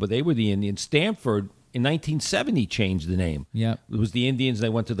Saints now, but they were the Indians. Stanford in 1970 changed the name. Yep. It was the Indians. They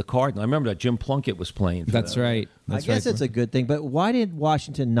went to the Cardinals. I remember that Jim Plunkett was playing. For That's them. right. I That's guess right. it's a good thing, but why did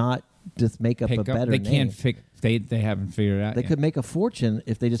Washington not just make up Pick a up- better They name? can't they haven't figured it out. They yet. could make a fortune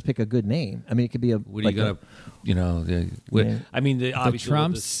if they just pick a good name. I mean, it could be a. What are you gonna, Yeah. I mean, obviously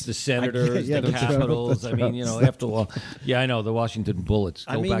Trumps? the Senators, Yeah, the the Trump- Capitals. the I mean, Trumps. after all, I know the Washington Bullets.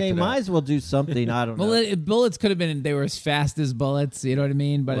 I Go mean, back they to that. might as well do something. I don't know. Well, bullets could have been. They were as fast as bullets. You know what I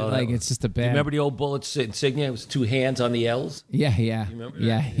mean? But Well, it's just a Do you bad. remember the old Bullets insignia? It was 2 hands on the L's. Yeah, yeah, remember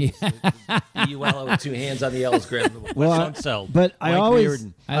yeah, that? yeah. UL with 2 hands on the L's. Grabbing the Well, Sunselt. but I Mike always,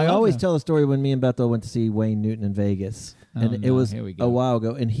 Reardon. I I love always that. tell a story when me and Bethel went to see Wayne Newton in Vegas, and it no, was here we go. a while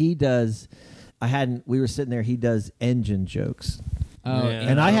ago. And he does. We were sitting there. He does engine jokes. Oh, Yeah,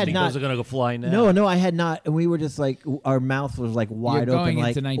 and I don't had think not- Those are going to go fly now. No, I had not. And we were just like, our mouth was like wide going open.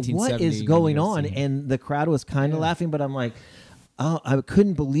 Like, into 1970 what is when going you were on? seeing- And the crowd was kind of laughing, but I'm like, oh, I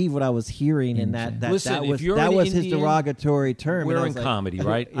couldn't believe what I was hearing, and that Listen, that if was you're that an was his Indian, derogatory term. and I We're was in like, comedy,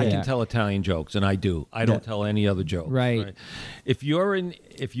 right? I Yeah. can tell Italian jokes, and I do. I don't tell any other jokes. Right. If you're an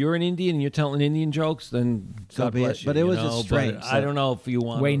Indian and you're telling Indian jokes, then So God be it. bless you. But it you was just know, strange, but so- I don't know if you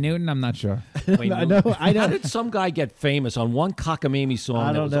want Wayne Newton. I'm not sure. Wayne I Newton. know, I know. How did some guy get famous on one cockamamie song? I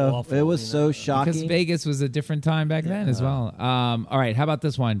that don't was know. Awful, It was you so know? Because shocking. Vegas was a different time back then as well. All right, how about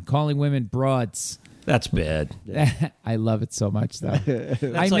this one? Calling women broads. That's bad. I love it so much, though.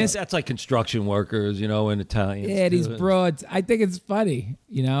 That's like construction workers, in Italian. Yeah, these broads. I think it's funny.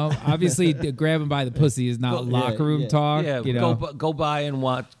 Obviously, grabbing by the pussy is not locker room talk. Yeah, go by and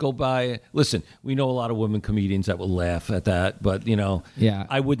watch. Go by. Listen, we know a lot of women comedians that will laugh at that, but Yeah.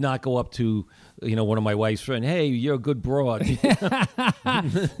 I would not go up to one of my wife's friend. Hey, you're a good broad.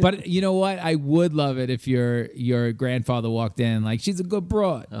 But you know what? I would love it if your grandfather walked in like she's a good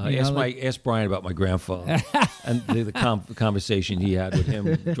broad. Ask Brian about my grandfather and the conversation he had with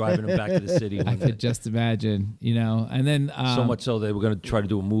him driving him back to the city. I one could day. just imagine. And then So much so they were going to try to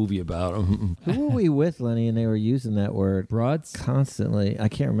do a movie about him. Who were we with, Lenny? And they were using that word broads. constantly. I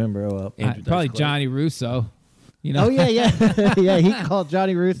can't remember. Oh, well, Andrew Dice Probably Clay. Johnny Russo. You know? Oh yeah, yeah, yeah. He called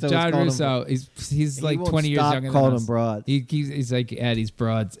Johnny Russo. John called him- Russo. He's He like won't 20 years stop younger than calling us. them broads. He's like Eddie's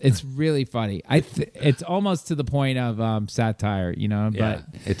broads. It's really funny. It's almost to the point of satire, you know. Yeah,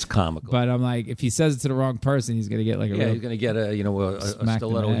 it's comical. But I'm like, if he says it to the wrong person, he's gonna get like a yeah, real. he's going to get a Smack in the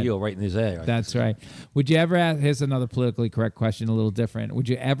stiletto head. heel right in his head. That's right. Would you ever ask? Here's another politically correct question, a little different. Would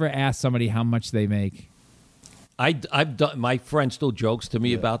you ever ask somebody how much they make? I've done. My friend still jokes to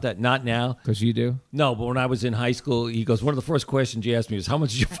me about that. Not now. Because you do. No, but when I was in high school, he goes, one of the first questions he asked me was, how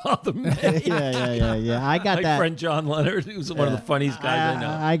much did your father make? yeah. I got My that. friend John Leonard, who's one of the funniest guys I know.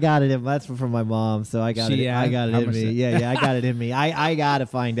 I got it in. That's from my mom, so I got She it. asked I got it how in much me. it- Yeah, I got it in me. I got to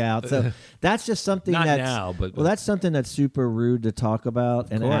find out. So that's just something Not that's now, but- well, that's something that's super rude to talk about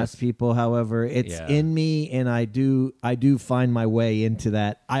and course. ask people. However, it's Yeah. in me, and I do find my way into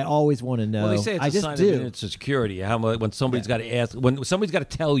that. I always want to know. Well, they say it's I a just sign do. of insecurity. How much when somebody's got to ask, when somebody's got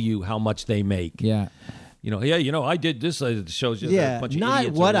to tell you how much they make. Yeah. I did this. It shows you that a Yeah, bunch of not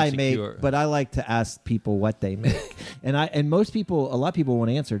idiots what are I make, insecure. but I like to ask people what they make, and most people, a lot of people won't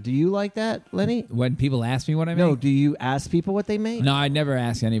answer. Do you like that, Lenny? When people ask me what I make, No. Do you ask people what they make? no, I never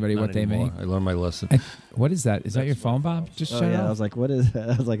ask anybody Not what they anymore. make. I learned my lesson. What is that? Is that your phone, Bob? Just Oh shut yeah, off. I was like, what is that?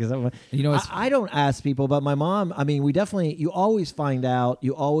 I was like, is that what? You know, it's- I don't ask people, but my mom. I mean, you always find out.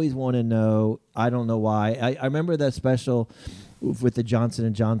 You always want to know. I don't know why. I remember that special with the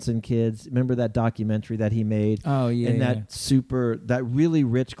Johnson & Johnson kids. Remember that documentary that he made? Oh, yeah, and yeah. that really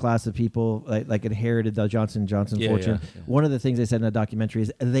rich class of people like inherited the Johnson & Johnson Yeah, fortune. yeah. One of the things they said in that documentary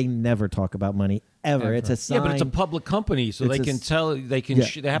is they never talk about money ever. Ever. It's a sign. Yeah, but it's a public company, so It's they a can s- tell. They can. Yeah,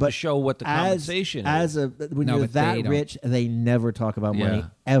 They have to but show what the compensation is. when No, you're but they that don't. rich, they never talk about money Yeah.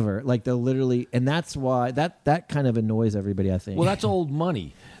 ever. Like they'll literally, and that's why that kind of annoys everybody. I think. Well, that's old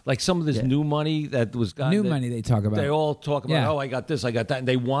money. Like some of this Yeah. new money that was got. New money they talk about. They all talk about, Yeah. oh, I got this, I got that, and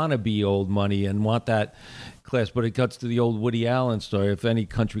they want to be old money and want that class. But it cuts to the old Woody Allen story. If any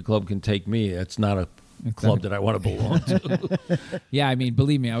country club can take me, it's not a club that I want to belong to. Yeah, I mean,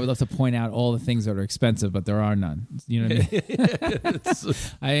 believe me, I would love to point out all the things that are expensive, but there are none. You know what I mean?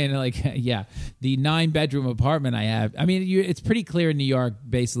 I mean, like, yeah, the 9-bedroom apartment I have. I mean, it's pretty clear in New York.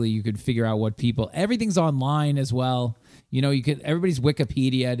 Basically, you could figure out what people. Everything's online as well. You know, you could everybody's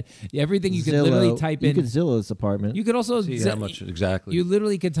Wikipedia, everything you could literally type in. You could Zillow's apartment. You could also See how much exactly. You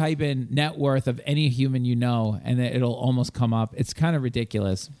literally could type in net worth of any human you know, and it'll almost come up. It's kind of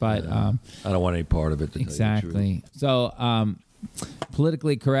ridiculous, but I don't want any part of it. To tell you the truth. exactly. So,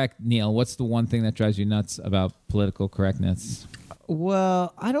 politically correct, Neil. What's the one thing that drives you nuts about political correctness?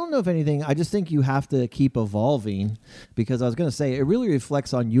 Well, I don't know if anything. I just think you have to keep evolving because I was going to say it really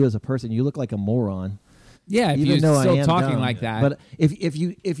reflects on you as a person. You look like a moron. Yeah, if Even you're though I still am talking dumb. like that. But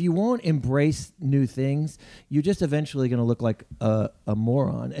if you won't embrace new things, you're just eventually going to look like a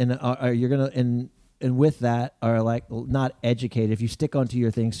moron, and you're going to and with that are like not educated if you stick onto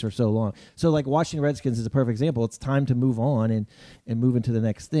your things for so long. So like Washington Redskins is a perfect example. It's time to move on and move into the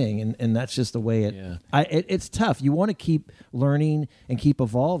next thing, and that's just the way it. Yeah. It's tough. You want to keep learning and keep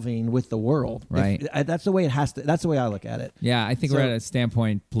evolving with the world. Right. That's the way it has to. That's the way I look at it. Yeah, I think So- we're at a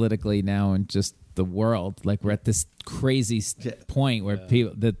standpoint politically now and just the world. Like we're at this crazy point where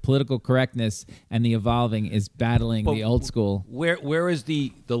people, the political correctness and the evolving is battling But the old school. Where is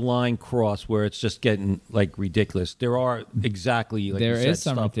the line cross where it's just getting like ridiculous? There are exactly like There you said, is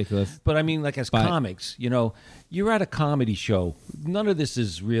some stuff. ridiculous. But I mean, like as But- comics, you're at a comedy show. None of this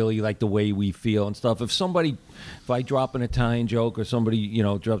is really like the way we feel and stuff. If I drop an Italian joke or somebody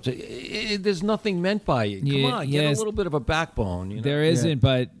drops it, there's nothing meant by it. Yeah, Come on, get yes. a little bit of a backbone. There isn't,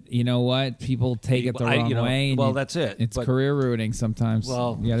 but you know what? People take it the wrong way. And well, that's it. It's But- career ruining sometimes.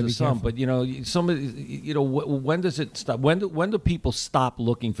 Well, you got to to be some, careful. but somebody, when does it stop? When do people stop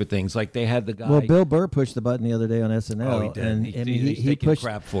looking for things? Like they had the guy. Well, Bill Burr pushed the button the other day on SNL, Oh, he did. and He- I mean, he's he taking pushed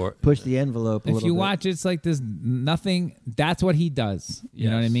crap for it. pushed the envelope. A If little you bit. watch, it's like there's nothing. That's what he does. You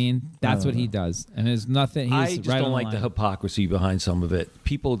know what I Yes. mean? That's what he does, and there's nothing. He's I just right don't on like the line. hypocrisy behind some of it.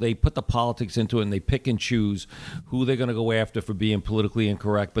 People, they put the politics into it and they pick and choose who they're going to go after for being politically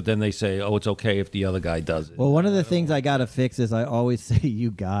incorrect, but then they say, oh, it's okay if the other guy does it. Well, one of the things I got to fix is I always say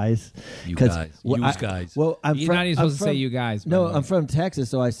 "you guys." You 'Cause guys. wh- Yous I- guys. Well, I'm You're from, not even I'm supposed to say from- you guys, by No, the way. I'm from Texas,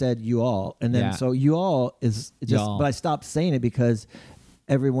 so I said you all, and then Yeah. so you all is just. Y'all. But I stopped saying it because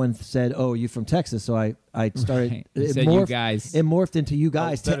everyone said, "Oh, you from Texas?" So I started. Right. You said you guys. It morphed into you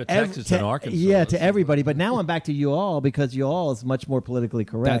guys. it's better Texas than Arkansas. Yeah, to everybody. But now I'm back to you all because you all is much more politically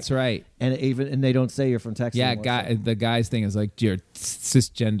correct. That's right. And they don't say you're from Texas. Yeah, anymore, the guys thing is like you're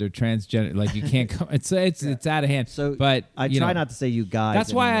cisgender, transgender. Like you can't come. It's out of hand. So, but I you try know, not to say you guys.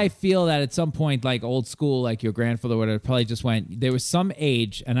 That's why anymore. I feel that at some point, like old school, like your grandfather would have probably just went. There was some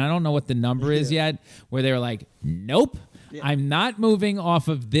age, and I don't know what the number is yet, where they were like, "Nope, I'm not moving off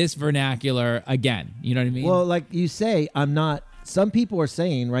of this vernacular again." You know what I mean? Well, like you say, I'm not. Some people are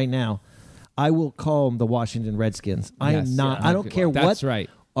saying right now, I will call them the Washington Redskins. I Yes, am not. yeah, I don't care what. That's right.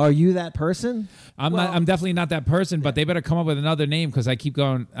 Are you that person? I'm not. I'm definitely not that person. But they better come up with another name because I keep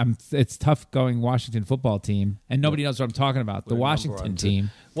going. It's tough going Washington football team, and nobody knows what I'm talking about. The Washington team.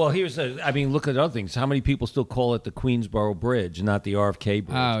 Well, look at other things. How many people still call it the Queensboro Bridge, not the RFK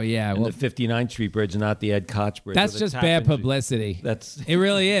Bridge? Oh, yeah. And Well, the 59th Street Bridge, and not the Ed Koch Bridge. that's or the just Tappan bad Street. publicity. It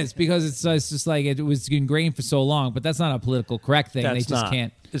really is because it's just like it was ingrained for so long. But that's not a political correct thing. That's they just not.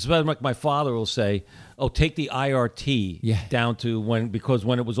 can't. It's like my father will say, "Oh, take the IRT down to because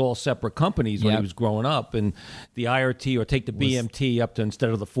when it was all separate companies when Yep. he was growing up, and the IRT or take the BMT up to instead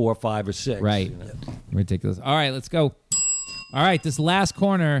of the 4, 5, or 6." Right. Ridiculous. All right, let's go. All right, this last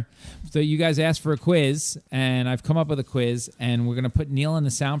corner. So you guys asked for a quiz, and I've come up with a quiz, and we're going to put Neil in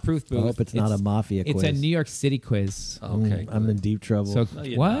the soundproof booth. I hope it's not a mafia It's a quiz. New York City quiz. Okay. I'm in deep trouble. So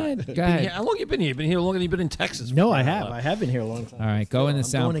you're what? Go ahead. How long you been here? You've been here longer than you've been in Texas. no, I have. I have been here a long time. All right, go in the I'm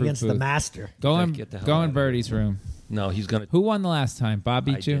soundproof going against booth. the master. Go in, Get the hell go out in of Birdie's room. No, he's gonna. Who won the last time? Bob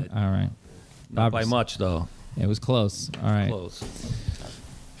beat I you? did. All right. Not by Bob's- much though. It was close. All right. Close.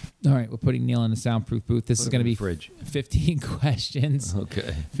 All right, we're putting Neil in the soundproof booth. This Put is him going to in be the fridge. 15 questions.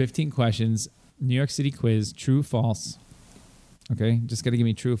 Okay. 15 questions. New York City quiz, true, false. Okay, just got to give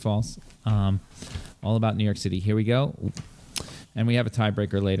me true, false. All about New York City. Here we go. And we have a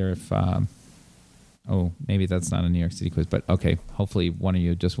tiebreaker later if, maybe that's not a New York City quiz, but okay, hopefully one of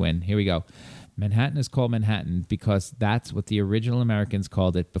you just win. Here we go. Manhattan is called Manhattan because that's what the original Americans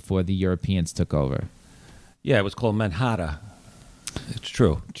called it before the Europeans took over. Yeah, it was called Manhattan. It's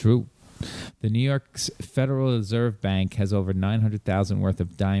true. True. The New York's Federal Reserve Bank has over 900,000 worth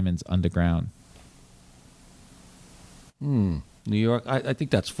of diamonds underground. New York. I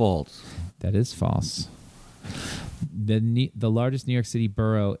think that's false. That is false. The largest New York City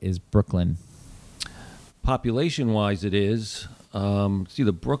borough is Brooklyn. Population-wise, it is. It's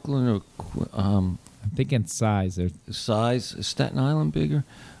either Brooklyn or I'm thinking size or size. Is Staten Island bigger?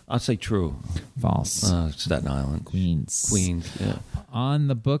 I'll say true. false. Staten Island. Queens. Queens. Yeah. On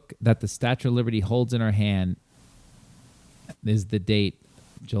the book that the Statue of Liberty holds in her hand is the date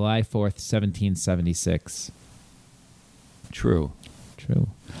July 4th, 1776. True. True.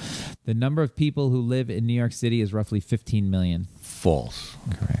 The number of people who live in New York City is roughly 15 million. False.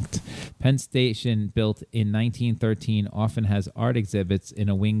 Correct. Penn Station, built in 1913, often has art exhibits in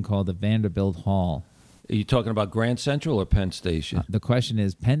a wing called the Vanderbilt Hall. Are you talking about Grand Central or Penn Station? The question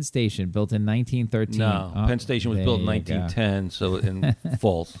is, Penn Station, built in 1913. No, Oh, Penn Station was there built in you go. 1910, so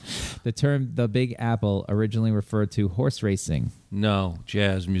false. The term "the Big Apple" originally referred to horse racing. No,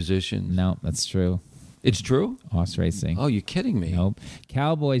 jazz musicians. No, that's true. It's true? Horse racing. Oh, you're kidding me. Nope.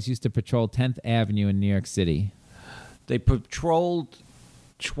 Cowboys used to patrol 10th Avenue in New York City. They patrolled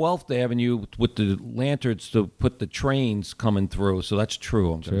 12th Avenue with the lanterns to put the trains coming through, so that's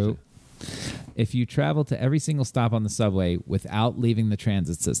true. I'm gonna True. say. If you travel to every single stop on the subway without leaving the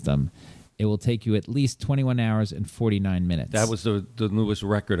transit system, it will take you at least 21 hours and 49 minutes. That was the newest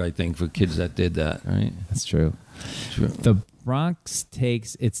record, I think, for kids that did that, right? That's true. True. The Bronx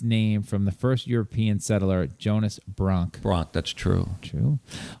takes its name from the first European settler, Jonas Bronk. Bronx, that's true. True.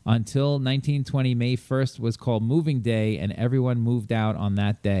 Until 1920, May 1st was called Moving Day, and everyone moved out on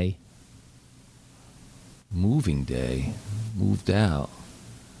that day. Moving day. Moved out.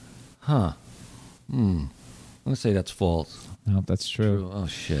 Huh. I'm going to say that's false. Nope, that's true. Oh,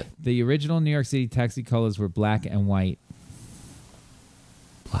 shit. The original New York City taxi colors were black and white.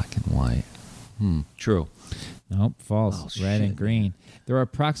 Black and white. True. Nope, false. Oh, Red shit, and green. There are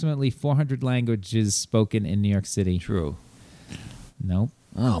approximately 400 languages spoken in New York City. True. Nope.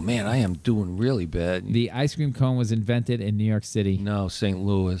 Oh, man, I am doing really bad. The ice cream cone was invented in New York City. No, St.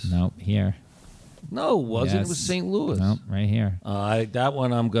 Louis. Nope, here. No, it wasn't. Yes. It was St. Louis. Nope, right here. That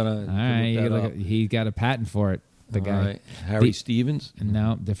one I'm going to All right, you look look that at, he got a patent for it. The up. guy. All right. Harry The- Stevens?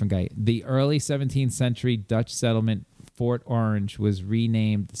 No, different guy. The early 17th century Dutch settlement Fort Orange was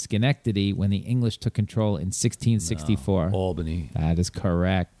renamed Schenectady when the English took control in 1664. Albany. That is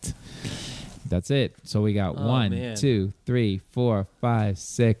correct. That's it. So we got Oh, 1, man. 2, 3, 4, 5,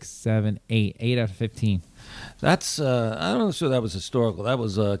 6, 7, 8. 8 out of 15. That's I don't know if that was historical. That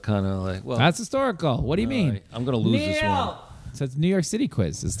was kind of like, well, That's historical. What do you all mean? right, I'm going to lose this one. So it's New York City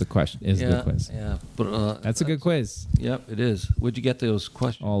quiz is the question. Is the quiz. Yeah, but That's a good quiz. Yep, it is. Where'd you get those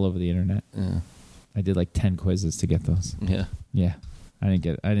questions? All over the internet. Yeah. I did like 10 quizzes to get those. Yeah. Yeah. I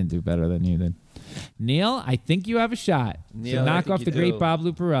didn't do better than you did. Neil, I think you have a shot Neil, to I knock think off you the great do. Bob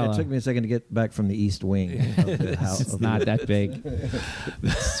Luparello. It took me a second to get back from the East Wing. Of the house, It's of the- not that big.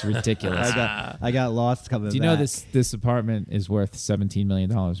 It's ridiculous. I got lost coming Do you back. know this apartment is worth $17 million,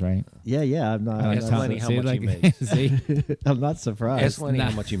 right? Yeah. I'm not. I Ask tell- Lenny how see, much he like- makes. see? I'm not surprised. Ask Lenny how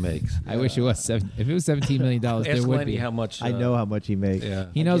not- much he makes. I wish it was if it was $17 million, there Ask would Lenny be. how much. I know how much he makes. Yeah.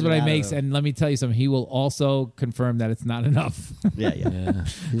 He knows Get what it I out of makes, him. and let me tell you something. He will also confirm that it's not enough. Yeah. Yeah.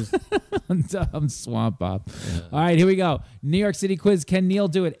 I'm Swamp Bob. All right, here we go. New York City quiz. Can Neil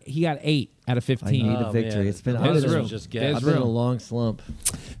do it? He got 8 out of I 15. need a Oh, victory. man. It's been The There's others I've room. was just There's guess. been in a room. long slump.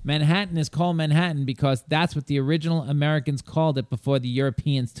 Manhattan is called Manhattan because that's what the original Americans called it before the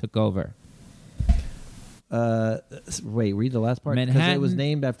Europeans took over. Wait, read the last part. Because it was Manhattan-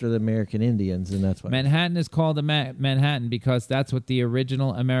 named after the American Indians, and that's why. Manhattan is called Manhattan because that's what the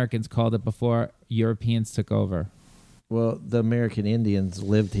original Americans called it before Europeans took over. Well, the American Indians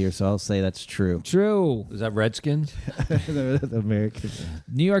lived here, so I'll say that's true. True. Is that Redskins? the Americans.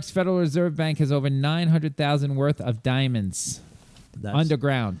 New York's Federal Reserve Bank has over 900,000 worth of diamonds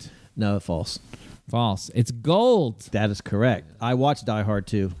underground. No, false. False. It's gold. That is correct. I watched Die Hard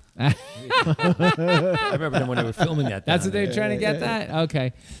too. I remember them when they were filming that. That's what down they're trying to get that?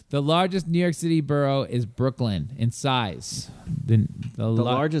 Okay. The largest New York City borough is Brooklyn in size. The The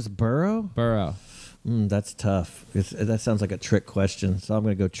largest borough? borough. That's tough. That sounds like a trick question, so I'm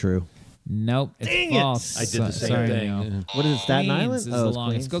going to go true. Nope. It's Dang it. false. I did the same Sorry, thing. Neil. Yeah. What is it, Staten Queens Island? is the it's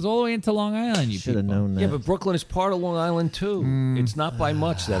longest. Queens. It goes all the way into Long Island, you Should have people. known that. Yeah, but Brooklyn is part of Long Island too. It's not by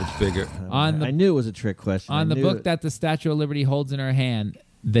much that it's bigger. On the I knew it was a trick question. On I the knew book it. that the Statue of Liberty holds in her hand,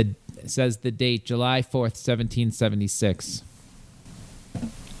 says the date July 4th, 1776.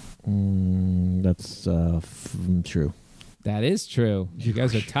 That's true. That is true. You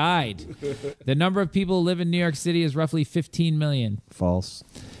guys are tied. The number of people who live in New York City is roughly 15 million. False.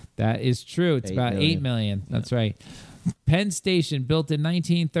 That is true. It's 8 about 8 million. million. That's right. Penn Station, built in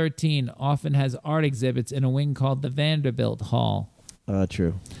 1913, often has art exhibits in a wing called the Vanderbilt Hall.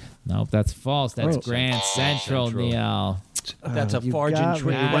 True. Nope, that's false. That's Oh. Grand Central, Central. Neil. That's a You Fargin got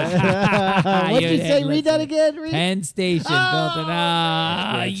trick me. question. What'd you say? didn't Read that listen. again. Read. Penn Station built in.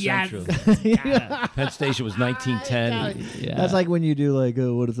 Grand Yes. Central. Penn Station was 1910. Yeah. That's like when you do like,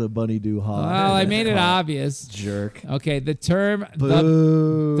 what does a bunny do? Ha. Well, I made it obvious. Jerk. Okay, the term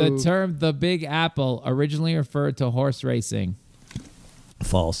Boo. the Big Apple originally referred to horse racing.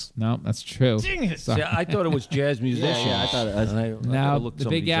 False. No, that's true. See, I thought it was jazz musicians. yeah, I thought it was- And I Now looked the some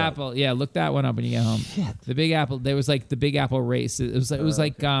of Big these up. Apple. Yeah, look that one up when you get home. The Big Apple. There was like the Big Apple race. It was like it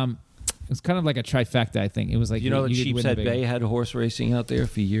was kind of like a trifecta. I think it was like You know that could win the Sheepshead Big- Bay had horse racing out there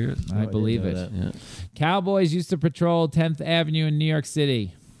for years. I believe didn't it. know Yeah. Cowboys used to patrol 10th Avenue in New York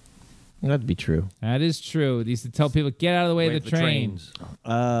City. That'd be true. That is true. They used to tell people get out of the way Wait of the for train. trains.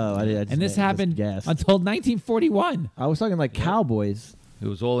 Oh, I did. And this happened Yes. until 1941. I was talking like cowboys. It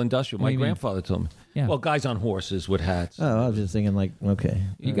was all industrial. What do My you mean? grandfather told me. Yeah. Well, guys on horses with hats. Oh, I was just thinking like, okay.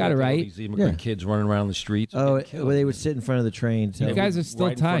 You got it All right. These immigrant Yeah. kids running around the streets. Oh, getting killed. well, they would sit in front of the train. You tell- guys are still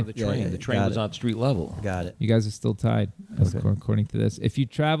right in front tied. of the train. Yeah, the train got was it. on street level. Got it. You guys are still tied, according to this. If you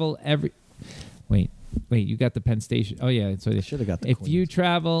travel wait, you got the Penn Station. Oh yeah, so I should have got the if Queens. you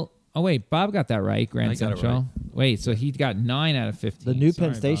travel. Oh wait, Bob got that right. Grand I got it Central. right. Wait, so he got 9 out of 15. The new Sorry,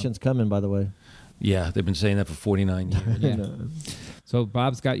 Penn Station's coming, by the way. Yeah, they've been saying that for 49 years. Bob. Yeah. So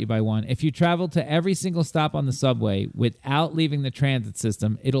Bob's got you by 1. If you travel to every single stop on the subway without leaving the transit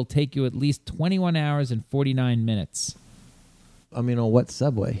system, it'll take you at least 21 hours and 49 minutes. I mean, on what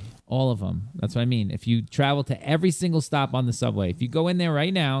subway? All of them. That's what I mean. If you travel to every single stop on the subway, if you go in there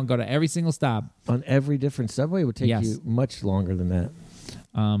right now and go to every single stop, On every different subway? It would take Yes. you much longer than that.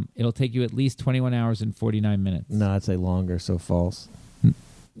 it'll take you at least 21 hours and 49 minutes. No, I'd say longer, so false.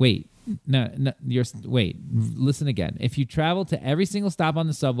 Wait. No, wait. Listen again. If you travel to every single stop on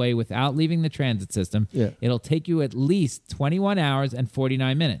the subway without leaving the transit system, Yeah. it'll take you at least 21 hours and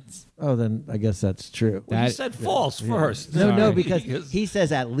 49 minutes. Oh, then I guess that's true. Well, you That- said false first. No, Sorry. because he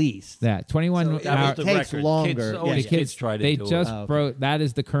says at least. That 21 So hours. That was the takes record. longer. Kids, Yeah, always yeah. kids try to they do just it. okay. broke. That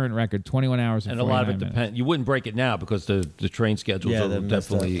is the current record. 21 hours and And a lot of it 49 minutes. depends. You wouldn't break it now because the train schedules Yeah, are then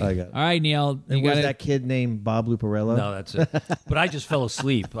messed up. definitely. I got it. All right, Neil. You And was got that kid named Bob Luparello? No, that's it. But I just fell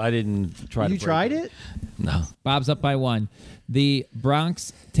asleep. I didn't try to. You break tried it? No. Bob's up by 1. The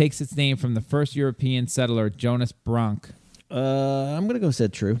Bronx takes its name from the first European settler, Jonas Bronk. I'm gonna go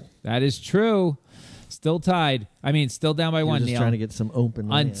said true. That is true. Still tied. I mean, still down by You're 1, just Neil. trying to get some open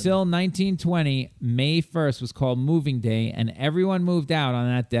land. Until 1920, May 1st was called Moving Day, and everyone moved out on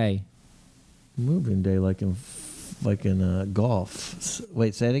that day. moving day, like in golf.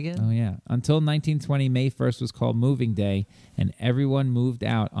 Wait, say it again. Oh, yeah. Until 1920, May 1st was called Moving Day, and everyone moved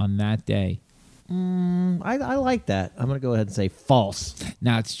out on that day. I like that. I'm going to go ahead and say false.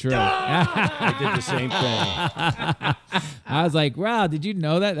 Now it's true. I did the same thing. I was like, wow, did you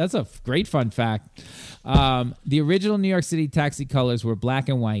know that? That's a great fun fact. The original New York City taxi colors were black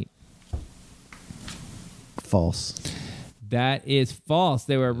and white. False. That is false.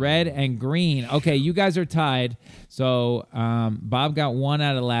 They were red and green. Okay, you guys are tied. So Bob got 1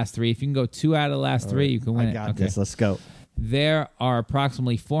 out of the last 3. If you can go 2 out of the last 3, you can win I it. got Okay. this. Let's go. There are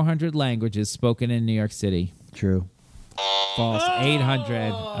approximately 400 languages spoken in New York City. True. False.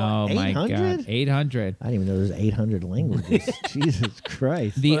 800. Oh, my 800? God. 800. I didn't even know there's 800 languages. Jesus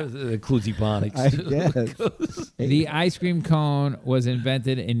Christ. The Includes ebonics. I guess. The ice cream cone was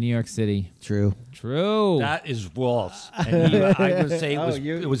invented in New York City. True. True. That is false. And I would say Oh,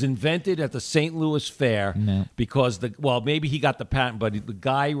 it was invented at the St. Louis Fair No. because maybe he got the patent, but the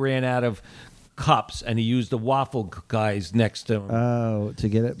guy ran out of cups and he used the waffle guys next to him. Oh, to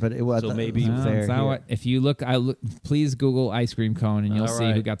get it, but it was So maybe- No, fair. it's not here. what, if you look, please Google ice cream cone and you'll All see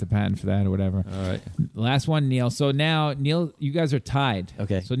who right. got the patent for that or whatever. All right. Last one, Neil. So now, Neil, you guys are tied.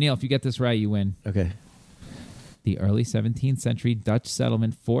 Okay. So, Neil, if you get this right, you win. Okay. The early 17th century Dutch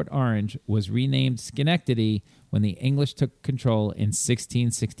settlement Fort Orange was renamed Schenectady when the English took control in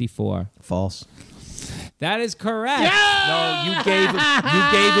 1664. False. That is correct. No, you gave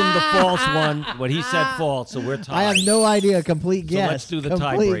him the false one when he said false, so we're tied. I have no idea. Complete So guess. let's do the Complete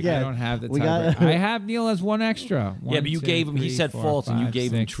tiebreaker. guess. I don't have the We tiebreaker. got- I have Neil as 1 extra. Yeah, but you gave him. He said false, and you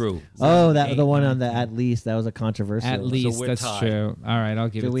gave him true. Oh, that 8, the one 9, on the at least. That was a controversial. At one. least we're that's tied. true. All right, I'll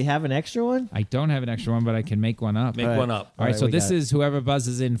give Do it. we have an extra one? I don't have an extra one, but I can make one up. Make All right. one up. All right, All right, so we this got it. is whoever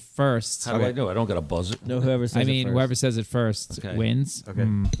buzzes in first. How do I know? I don't got a buzzer. No, whoever says I it mean, first. whoever says it first Okay. wins. Okay.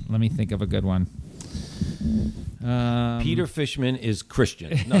 Let me think of a good one. Peter Fishman is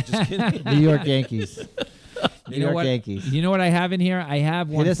Christian. No, just kidding. New York Yankees. New You know York what? Yankees. You know what I have in here? I have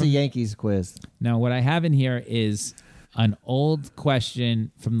one. Hit us a From, Yankees quiz. no, what I have in here is an old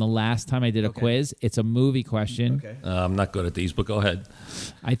question from the last time I did a quiz. It's a movie question. Okay. I'm not good at these, but go ahead.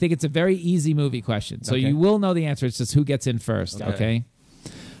 I think it's a very easy movie question. So Okay. you will know the answer. It's just who gets in first. Okay. Okay.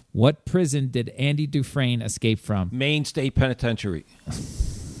 What prison did Andy Dufresne escape from? Maine State Penitentiary.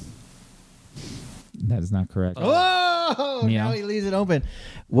 That is not correct. Oh, Yeah. now he leaves it open.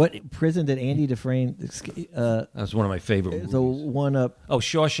 What prison did Andy Dufresne? That's one of my favorite The movies. one up. Oh,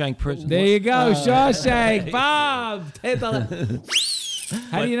 Shawshank Prison. There you go, Shawshank. Bob.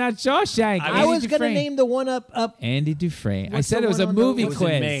 How do you not Shawshank? I Andy was going to Dufresne. name the one up. Andy Dufresne. I What's said the it was one a on the- movie It was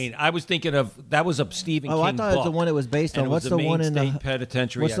quiz. in Maine. I was thinking of that was a Stephen Oh, King I thought it was the book. one it was based And on. it was What's the the one Maine in State the?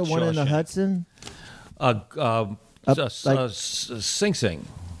 Penitentiary? What's the at one in the Shawshank. Hudson? Sing Sing.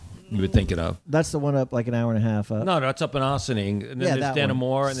 You were thinking of? That's the one up like an hour and a half up. No, that's up in Ossining, and then Yeah, there's that one.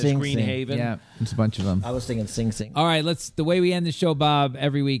 Denimore, and there's Sing Green Sing. Haven. Yeah, it's a bunch of them. I was thinking Sing Sing. All right, the way we end the show, Bob,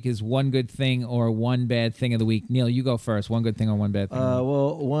 every week is one good thing or one bad thing of the week. Neil, you go first. One good thing or one bad thing.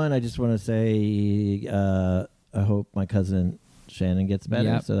 Well, one, I just want to say I hope my cousin Shannon gets better.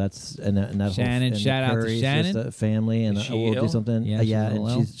 Yep. So that's and that Shannon, whole, and shout out to Curry's Shannon. just a family, and Is she we'll do ill? something. Yeah, she's a little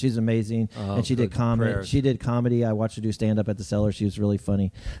ill. and she's amazing, Oh, and she did good. comedy. Prayers. She did comedy. I watched her do stand up at the Cellar. She was really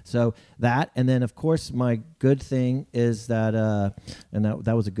funny. So that, and then of course my good thing is that, and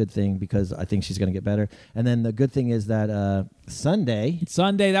that was a good thing because I think she's going to get better. And then the good thing is that Sunday.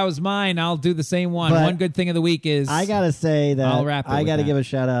 Sunday, that was mine. I'll do the same one. But One good thing of the week is I gotta say that I'll wrap it I with gotta that. give a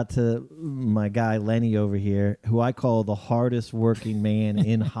shout out to my guy Lenny over here, who I call the hardest working man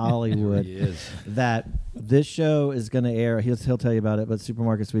in Hollywood. He is. That this show is going to air. He'll tell you about it, but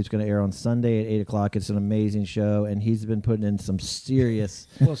Supermarket Sweep's going to air on Sunday at 8:00. It's an amazing show, and he's been putting in some serious,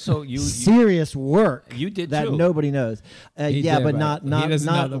 Well, so you serious work. You did that too. nobody knows. He Yeah, did, but right. not He not doesn't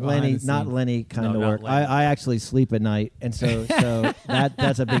know not the Lenny, behind the not scenes. Lenny kind No, of not work. Lenny. I actually sleep at night, and so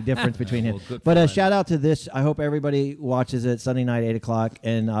that's a big difference between him. Well, good But for Lenny. shout out to this. I hope everybody watches it Sunday night 8:00,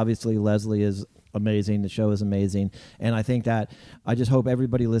 and obviously Leslie is amazing. The show is amazing, and I think that I just hope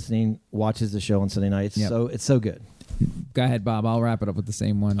everybody listening watches the show on Sunday night. Yep. It's so good. Go ahead, Bob. I'll wrap it up with the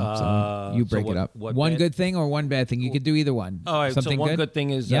same one. So you break so it up. what One bad- good thing or one bad thing? You could do either one. All right. Something so one good thing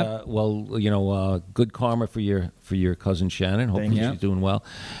is, Yep. good karma for your cousin Shannon. Hopefully you. she's doing well.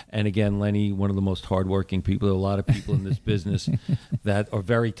 And again, Lenny, one of the most hardworking people. There are a lot of people in this business that are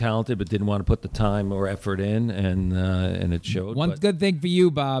very talented but didn't want to put the time or effort in, and it showed. One but, good thing for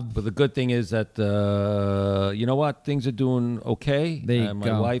you, Bob. But the good thing is that you know what, things are doing okay. There you my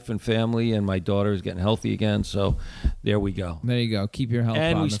go. wife and family and my daughter is getting healthy again. So there we go. There you go. Keep your health.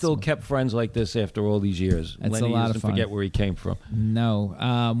 And Bob. we That's still what- kept friends like this after all these years. That's Lenny a lot of doesn't fun. forget where he came from.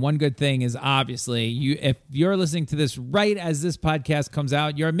 No. One good thing is obviously if you're listening to this right as this podcast comes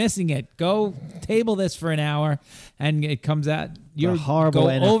out, you're missing it. Go table this for an hour, and it comes out. You're a horrible, go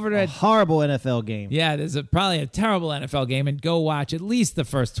NFL, over a to. horrible NFL game. Yeah, there's probably a terrible NFL game, and go watch at least the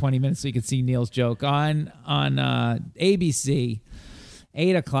first 20 minutes so you can see Neil's joke on ABC.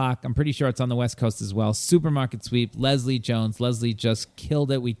 8 o'clock. I'm pretty sure it's on the West Coast as well. Supermarket Sweep. Leslie Jones. Leslie just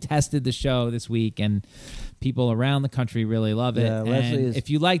killed it. We tested the show this week, and people around the country really love it. Yeah, Leslie And is if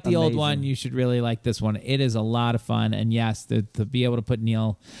you like the old amazing. one, you should really like this one. It is a lot of fun. And yes, to be able to put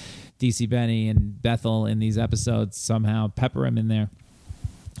Neil, DC Benny, and Bethel in these episodes, somehow pepper him in there,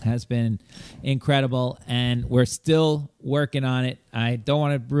 has been incredible. And we're still working on it. I don't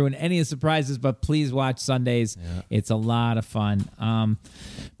want to ruin any of the surprises, but please watch Sundays. It's a lot of fun. Bob,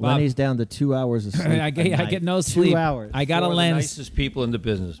 Lenny's down to 2 hours of sleep. I get no sleep. 2 hours. I gotta Four of the land. nicest people in the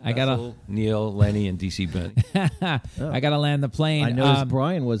business. I gotta- Bethel, Neil, Lenny, and DC Benny. I gotta land the plane. I noticed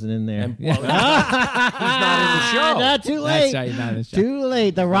Brian wasn't in there. And, well, he's not in the show. Not too That's late. right, not in the show. Too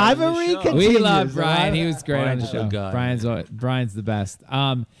late. The rivalry show. continues. We love Brian. He was great on Brian's the a show. good guy. Brian's the best.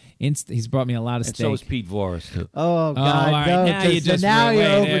 He's brought me a lot of And steak. so is Pete Voris, too. Oh God! all right, no, now you just now you're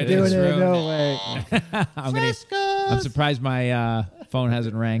ruined it. overdoing It's it. ruined No I'm way. surprised my phone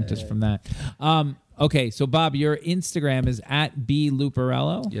hasn't rang just from that. Okay, so Bob, your Instagram is at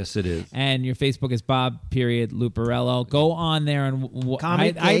 @bluparello. Yes, it is. And your Facebook is Bob.Luparello. Go on there and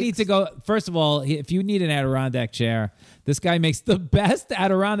Comic I need cakes. to go. First of all, if you need an Adirondack chair, this guy makes the best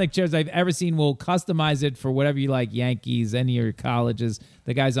Adirondack chairs I've ever seen. We'll customize it for whatever you like, Yankees, any of your colleges.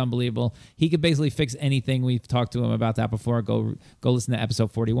 The guy's unbelievable. He could basically fix anything. We've talked to him about that before. Go listen to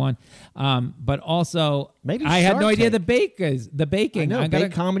episode 41. But also, Maybe I had no Shark idea Tank. the baking. I know. I gotta-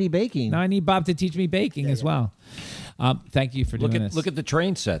 Comedy baking. now I need Bob to teach me baking as well. Thank you for Look doing at this. look at the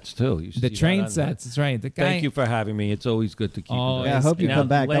train sets, too. You the see that train on sets. That's right. The guy, Thank you for having me. It's always good to keep Oh, in Yeah, I touch. hope you Now, come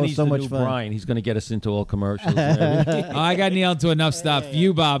back. That was Lenny's so the much new fun. Brian. He's going to get us into all commercials and everything. Oh, I got Neil into enough stuff.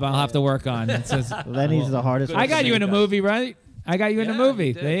 You, Bob, I'll have to work on. It says, Lenny's the hardest. I got you in a movie, right? I got you in a Yeah, movie.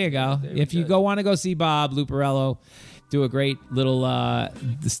 you did. There you go. There we If you go. want to go see Bob Luparello do a great little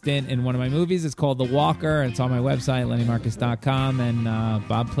stint in one of my movies, it's called The Walker. It's on my website, lennymarcus.com. And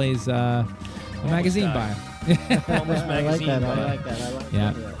Bob plays a magazine buyer. Almost I like magazine. that. I buyer. like that. I like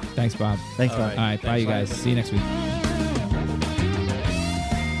Yeah. that. Thanks, Bob. Thanks, All Bob. right. All right. Bye, you guys. See you next week.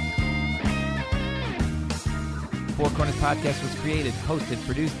 Four Corners Podcast was created, hosted,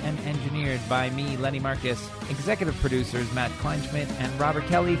 produced, and engineered by me, Lenny Marcus. Executive producers Matt Kleinschmidt and Robert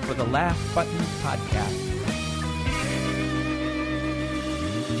Kelly for the Laugh Button Podcast.